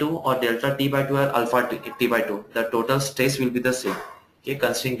E by 2 or delta T by 2 or alpha T by 2, the total stress will be the same. Okay,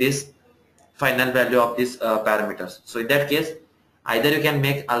 considering this final value of these parameters. So in that case, Either you can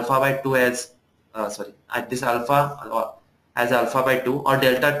make alpha by 2 as at this alpha as alpha by 2 or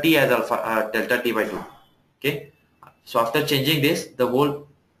delta t as delta t by 2. Okay, so after changing this, the whole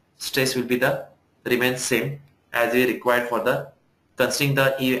stress will be the remains same as we required for the considering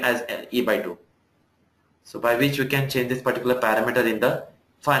the E as E by 2. So by which we can change this particular parameter in the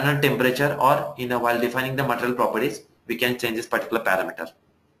final temperature, or in a, while defining the material properties, we can change this particular parameter.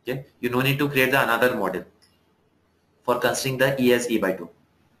 Okay, you no need to create the another model for considering the E as E by 2.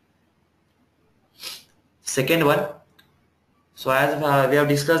 Second one, so as we have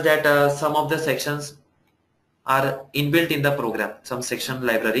discussed that some of the sections are inbuilt in the program, some section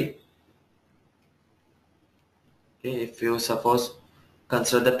library. Okay, if you suppose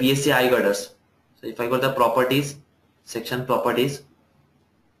consider the PSC eye girders. So if I go to the properties, section properties,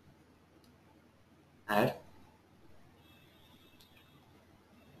 add.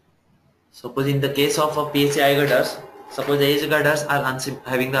 Suppose in the case of a PSC eye girders, suppose the edge girders are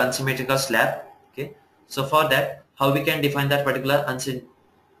having the unsymmetrical slab. Okay, so for that, how we can define that particular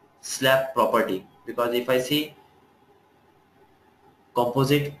slab property? Because if I see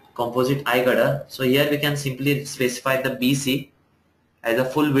composite eye girder, so here we can simply specify the BC as a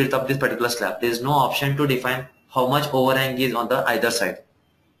full width of this particular slab. There is no option to define how much overhang is on the either side.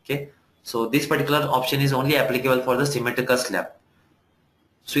 Okay, so this particular option is only applicable for the symmetrical slab.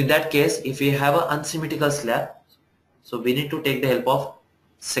 So in that case, if we have an unsymmetrical slab, so we need to take the help of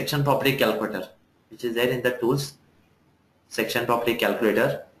section property calculator, which is there in the tools, section property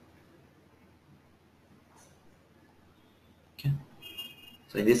calculator. Okay,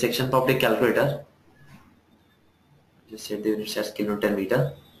 so in this section property calculator, just set the units as kilonewton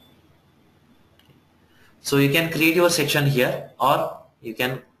meter. So you can create your section here, or you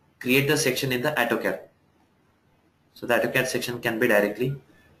can create the section in the AutoCAD. So the AutoCAD section can be directly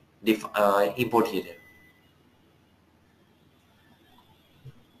import here.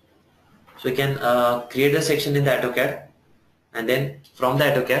 So you can create a section in the AutoCAD, and then from the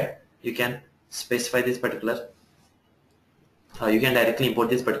AutoCAD you can specify this particular, you can directly import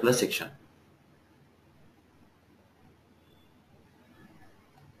this particular section.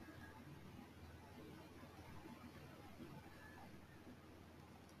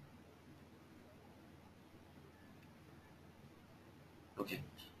 Okay,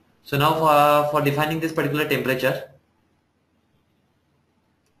 so now for defining this particular temperature,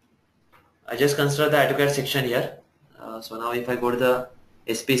 I just consider the AutoCAD section here. So now if I go to the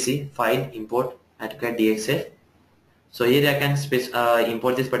SPC file, import AutoCAD DXF, so here I can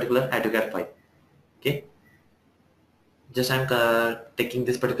import this particular AutoCAD file. Okay, just I'm taking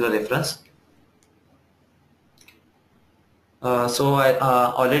this particular reference. So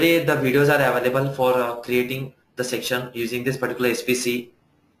already the videos are available for creating the section using this particular SPC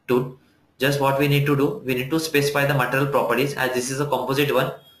tool. Just what we need to do, we need to specify the material properties, as this is a composite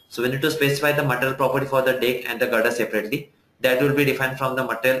one. So we need to specify the material property for the deck and the girder separately. That will be defined from the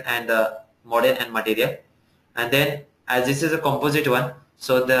material and the model and material. And then as this is a composite one,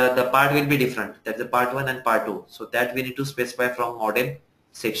 so the part will be different. That's the part 1 and part 2. So that we need to specify from model,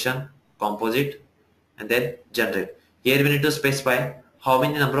 section, composite, and then generate. Here we need to specify how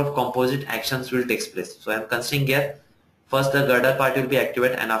many number of composite actions will take place. So I am considering here, first the girder part will be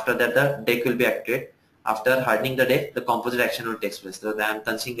activated, and after that the deck will be activated. After hardening the deck, the composite action will take place. So I am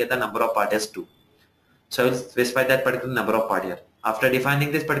considering here the number of parts as 2. So I will specify that particular number of parts here. After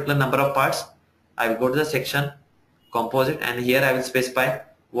defining this particular number of parts, I will go to the section composite, and here I will specify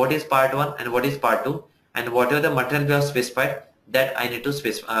what is part 1 and what is part 2, and whatever the material we have specified, that I need to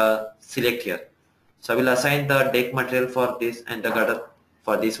select here. So I will assign the deck material for this and the girder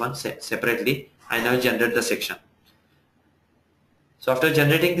for this one separately, and I will generate the section. So after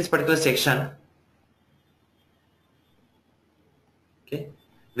generating this particular section, okay,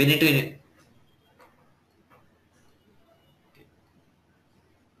 we need to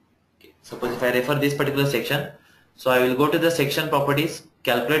suppose if I refer this particular section, so I will go to the section properties,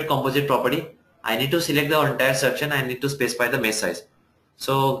 calculate composite property. I need to select the entire section. I need to specify the mesh size.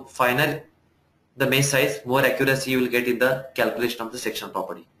 So final, the mesh size, more accuracy you will get in the calculation of the section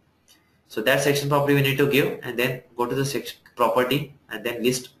property. So that section property we need to give, and then go to the section property and then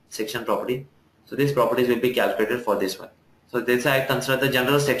list section property. So these properties will be calculated for this one. So this I consider the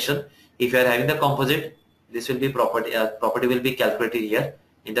general section. If you are having the composite, this will be property will be calculated here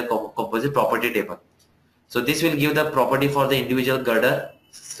in the composite property table. So this will give the property for the individual girder,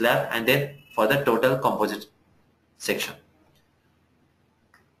 slab, and then for the total composite section.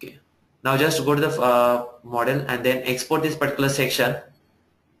 Okay. Now just go to the model and then export this particular section,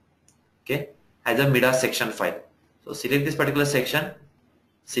 okay, as a Midas section file. So select this particular section,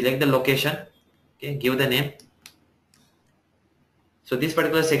 select the location, okay, give the name, So this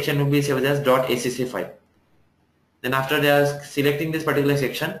particular section will be saved as .acc file. Then after they are selecting this particular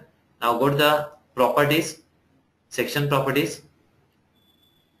section, now go to the properties, section properties.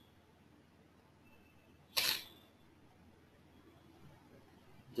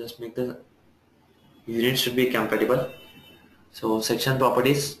 Just make the unit should be compatible. So section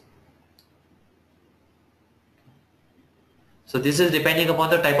properties. So this is depending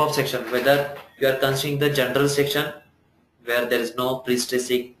upon the type of section, whether you are considering the general section where there is no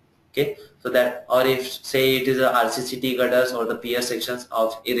pre-stressing, okay, so that, or if say it is a RCCT girders or the PR sections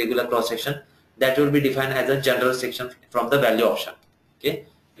of irregular cross section, that will be defined as a general section from the value option, okay,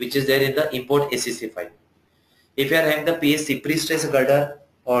 which is there in the import ACC file. If you are having the PSC pre-stress girder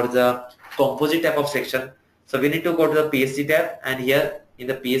or the composite type of section, so we need to go to the PSC tab, and here in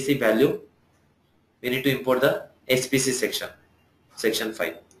the PSC value we need to import the SPC section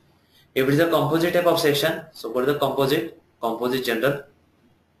file. If it is a composite type of section, so go to the composite general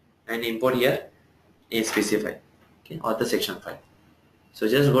and import here SPC file, okay, or the section file. So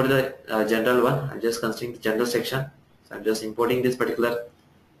just go to the general one. I'm just considering the general section, so I'm just importing this particular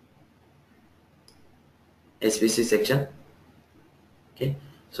SPC section, okay.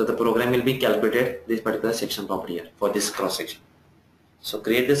 So the program will be calculated this particular section property here for this cross section. So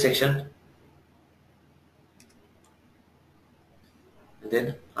create the section and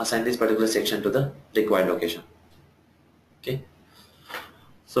then assign this particular section to the required location, okay.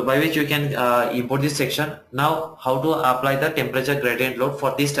 So by which you can import this section. Now how to apply the temperature gradient load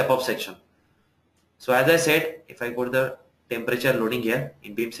for this type of section. So as I said, if I go to the temperature loading here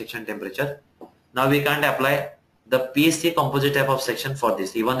in beam section temperature, now we can't apply the PSC composite type of section for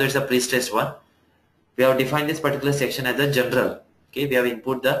this, even though it's a pre-stressed one. We have defined this particular section as a general, okay. We have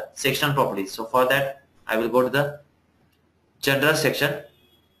input the sectional properties. So for that I will go to the general section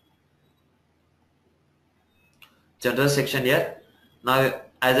here. Now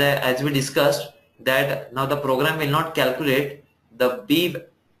as we discussed that now the program will not calculate the B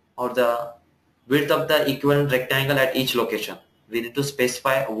or the width of the equivalent rectangle at each location. We need to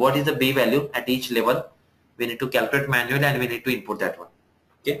specify what is the B value at each level. We need to calculate manually and we need to input that one,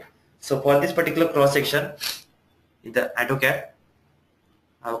 okay. So for this particular cross section in the AutoCAD,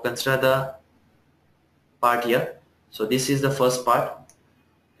 I will consider the part here. So this is the first part,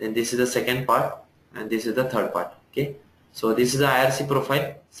 then this is the second part, and this is the third part, okay. So this is the IRC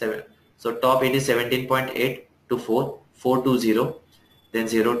profile 7. So top it is 17.8 to 4 to 0, then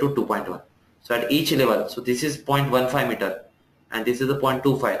 0 to 2.1. So at each level, so this is 0.15 meter and this is the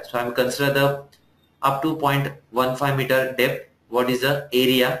 0.25. So I will consider the up to 0.15 meter depth, what is the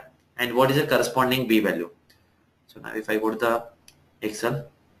area and what is the corresponding B value. So now if I go to the Excel,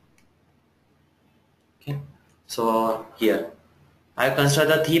 okay, so here I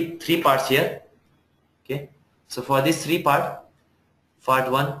consider the three parts here, okay. So for this three part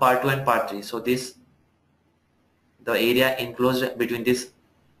 1, part 2 and part 3, so this the area enclosed between this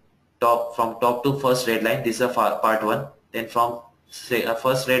from top to first red line, this is a part 1, then from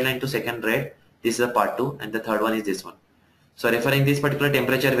first red line to second red, this is a part 2, and the third one is this one. So referring this particular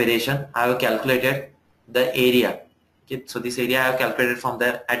temperature variation, I have calculated the area, okay. So this area I have calculated from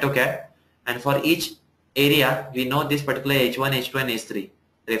the AutoCAD, and for each area we know this particular H1, H2 and H3,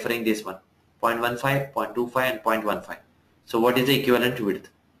 referring this one 0.15, 0.25 and 0.15. So what is the equivalent width,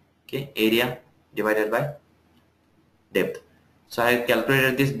 okay, area divided by depth. So I have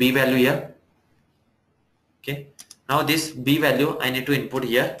calculated this B value here, okay. Now this B value I need to input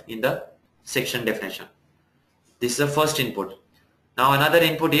here in the section definition. This is the first input. Now another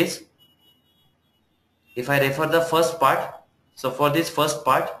input is, if I refer the first part, so for this first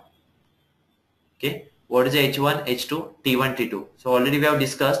part, okay, what is the H1, H2, T1, T2. So already we have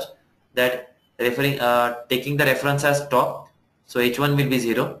discussed that referring taking the reference as top, so H1 will be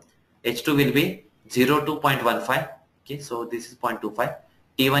 0, H2 will be 0 to 0.15, okay, so this is 0.25,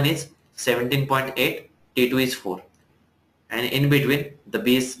 T1 is 17.8, T2 is 4, and in between the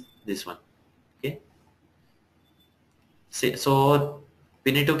B is this one, okay. So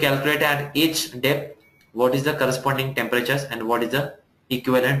we need to calculate at each depth what is the corresponding temperatures and what is the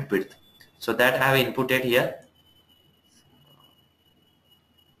equivalent width. So that I have inputted here.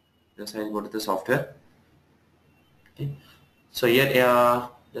 Just I will go to the software, okay. So here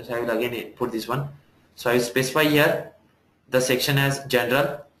just I will again input this one. So I will specify here the section as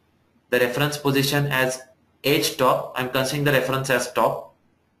general, the reference position as H top. I am considering the reference as top.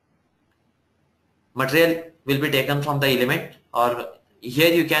 Material will be taken from the element, or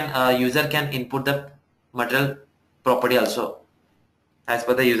here you can user can input the material property also as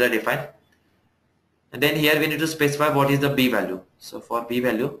per the user defined. And then here we need to specify what is the B value. So for B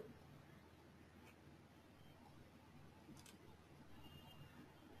value,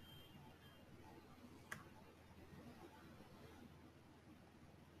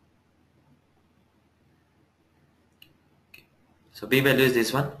 So B value is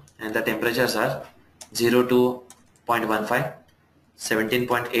this one, and the temperatures are 0 to 0.15,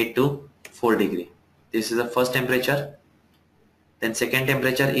 17.8 to 4 degree. This is the first temperature. Then second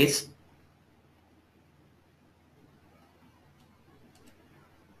temperature is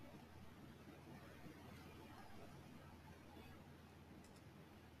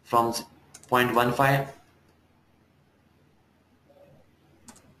from 0.15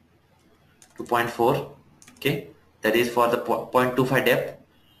 to 0.4. Okay, that is for the 0.25 depth.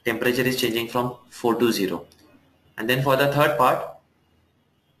 Temperature is changing from 4 to 0. And then for the third part,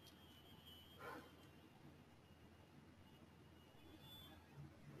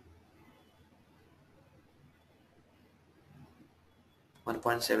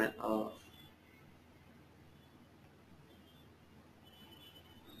 1.7.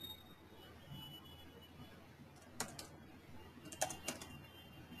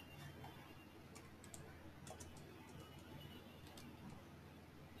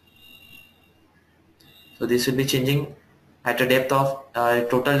 So this will be changing at a depth of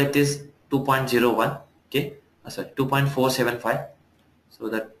total depth is 2.01. Okay, sorry, 2.475. So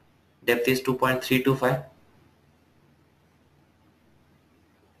the depth is 2.325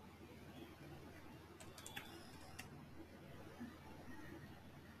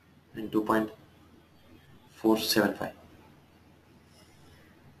 and 2.475,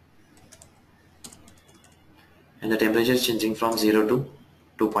 and the temperature is changing from 0 to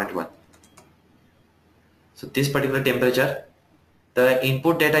 2.1. So this particular temperature, the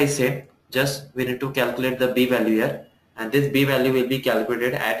input data is same, just we need to calculate the B value here, and this B value will be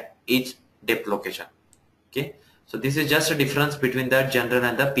calculated at each depth location. Okay, so this is just a difference between the general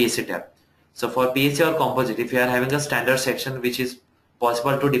and the PSC tab. So for PSC or composite, if you are having a standard section which is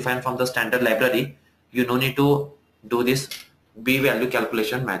possible to define from the standard library, you no need to do this B value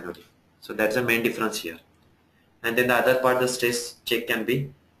calculation manually. So that's the main difference here. And then the other part, the stress check can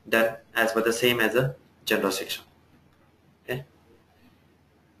be done as per the same as a general section. Okay.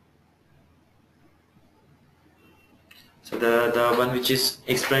 So the one which is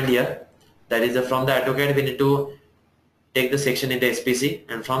explained here, that is from the AutoCAD we need to take the section in the SPC,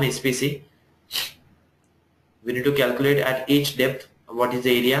 and from SPC we need to calculate at each depth what is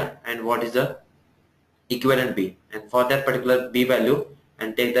the area and what is the equivalent B, and for that particular B value,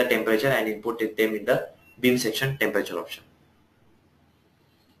 and take the temperature and input them in the beam section temperature option.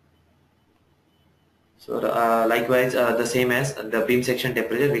 So likewise the same as the beam section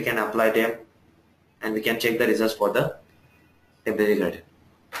temperature, we can apply them and we can check the results for the temperature gradient.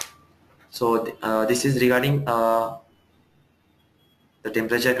 So this is regarding the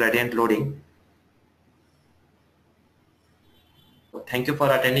temperature gradient loading. So thank you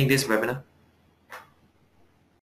for attending this webinar.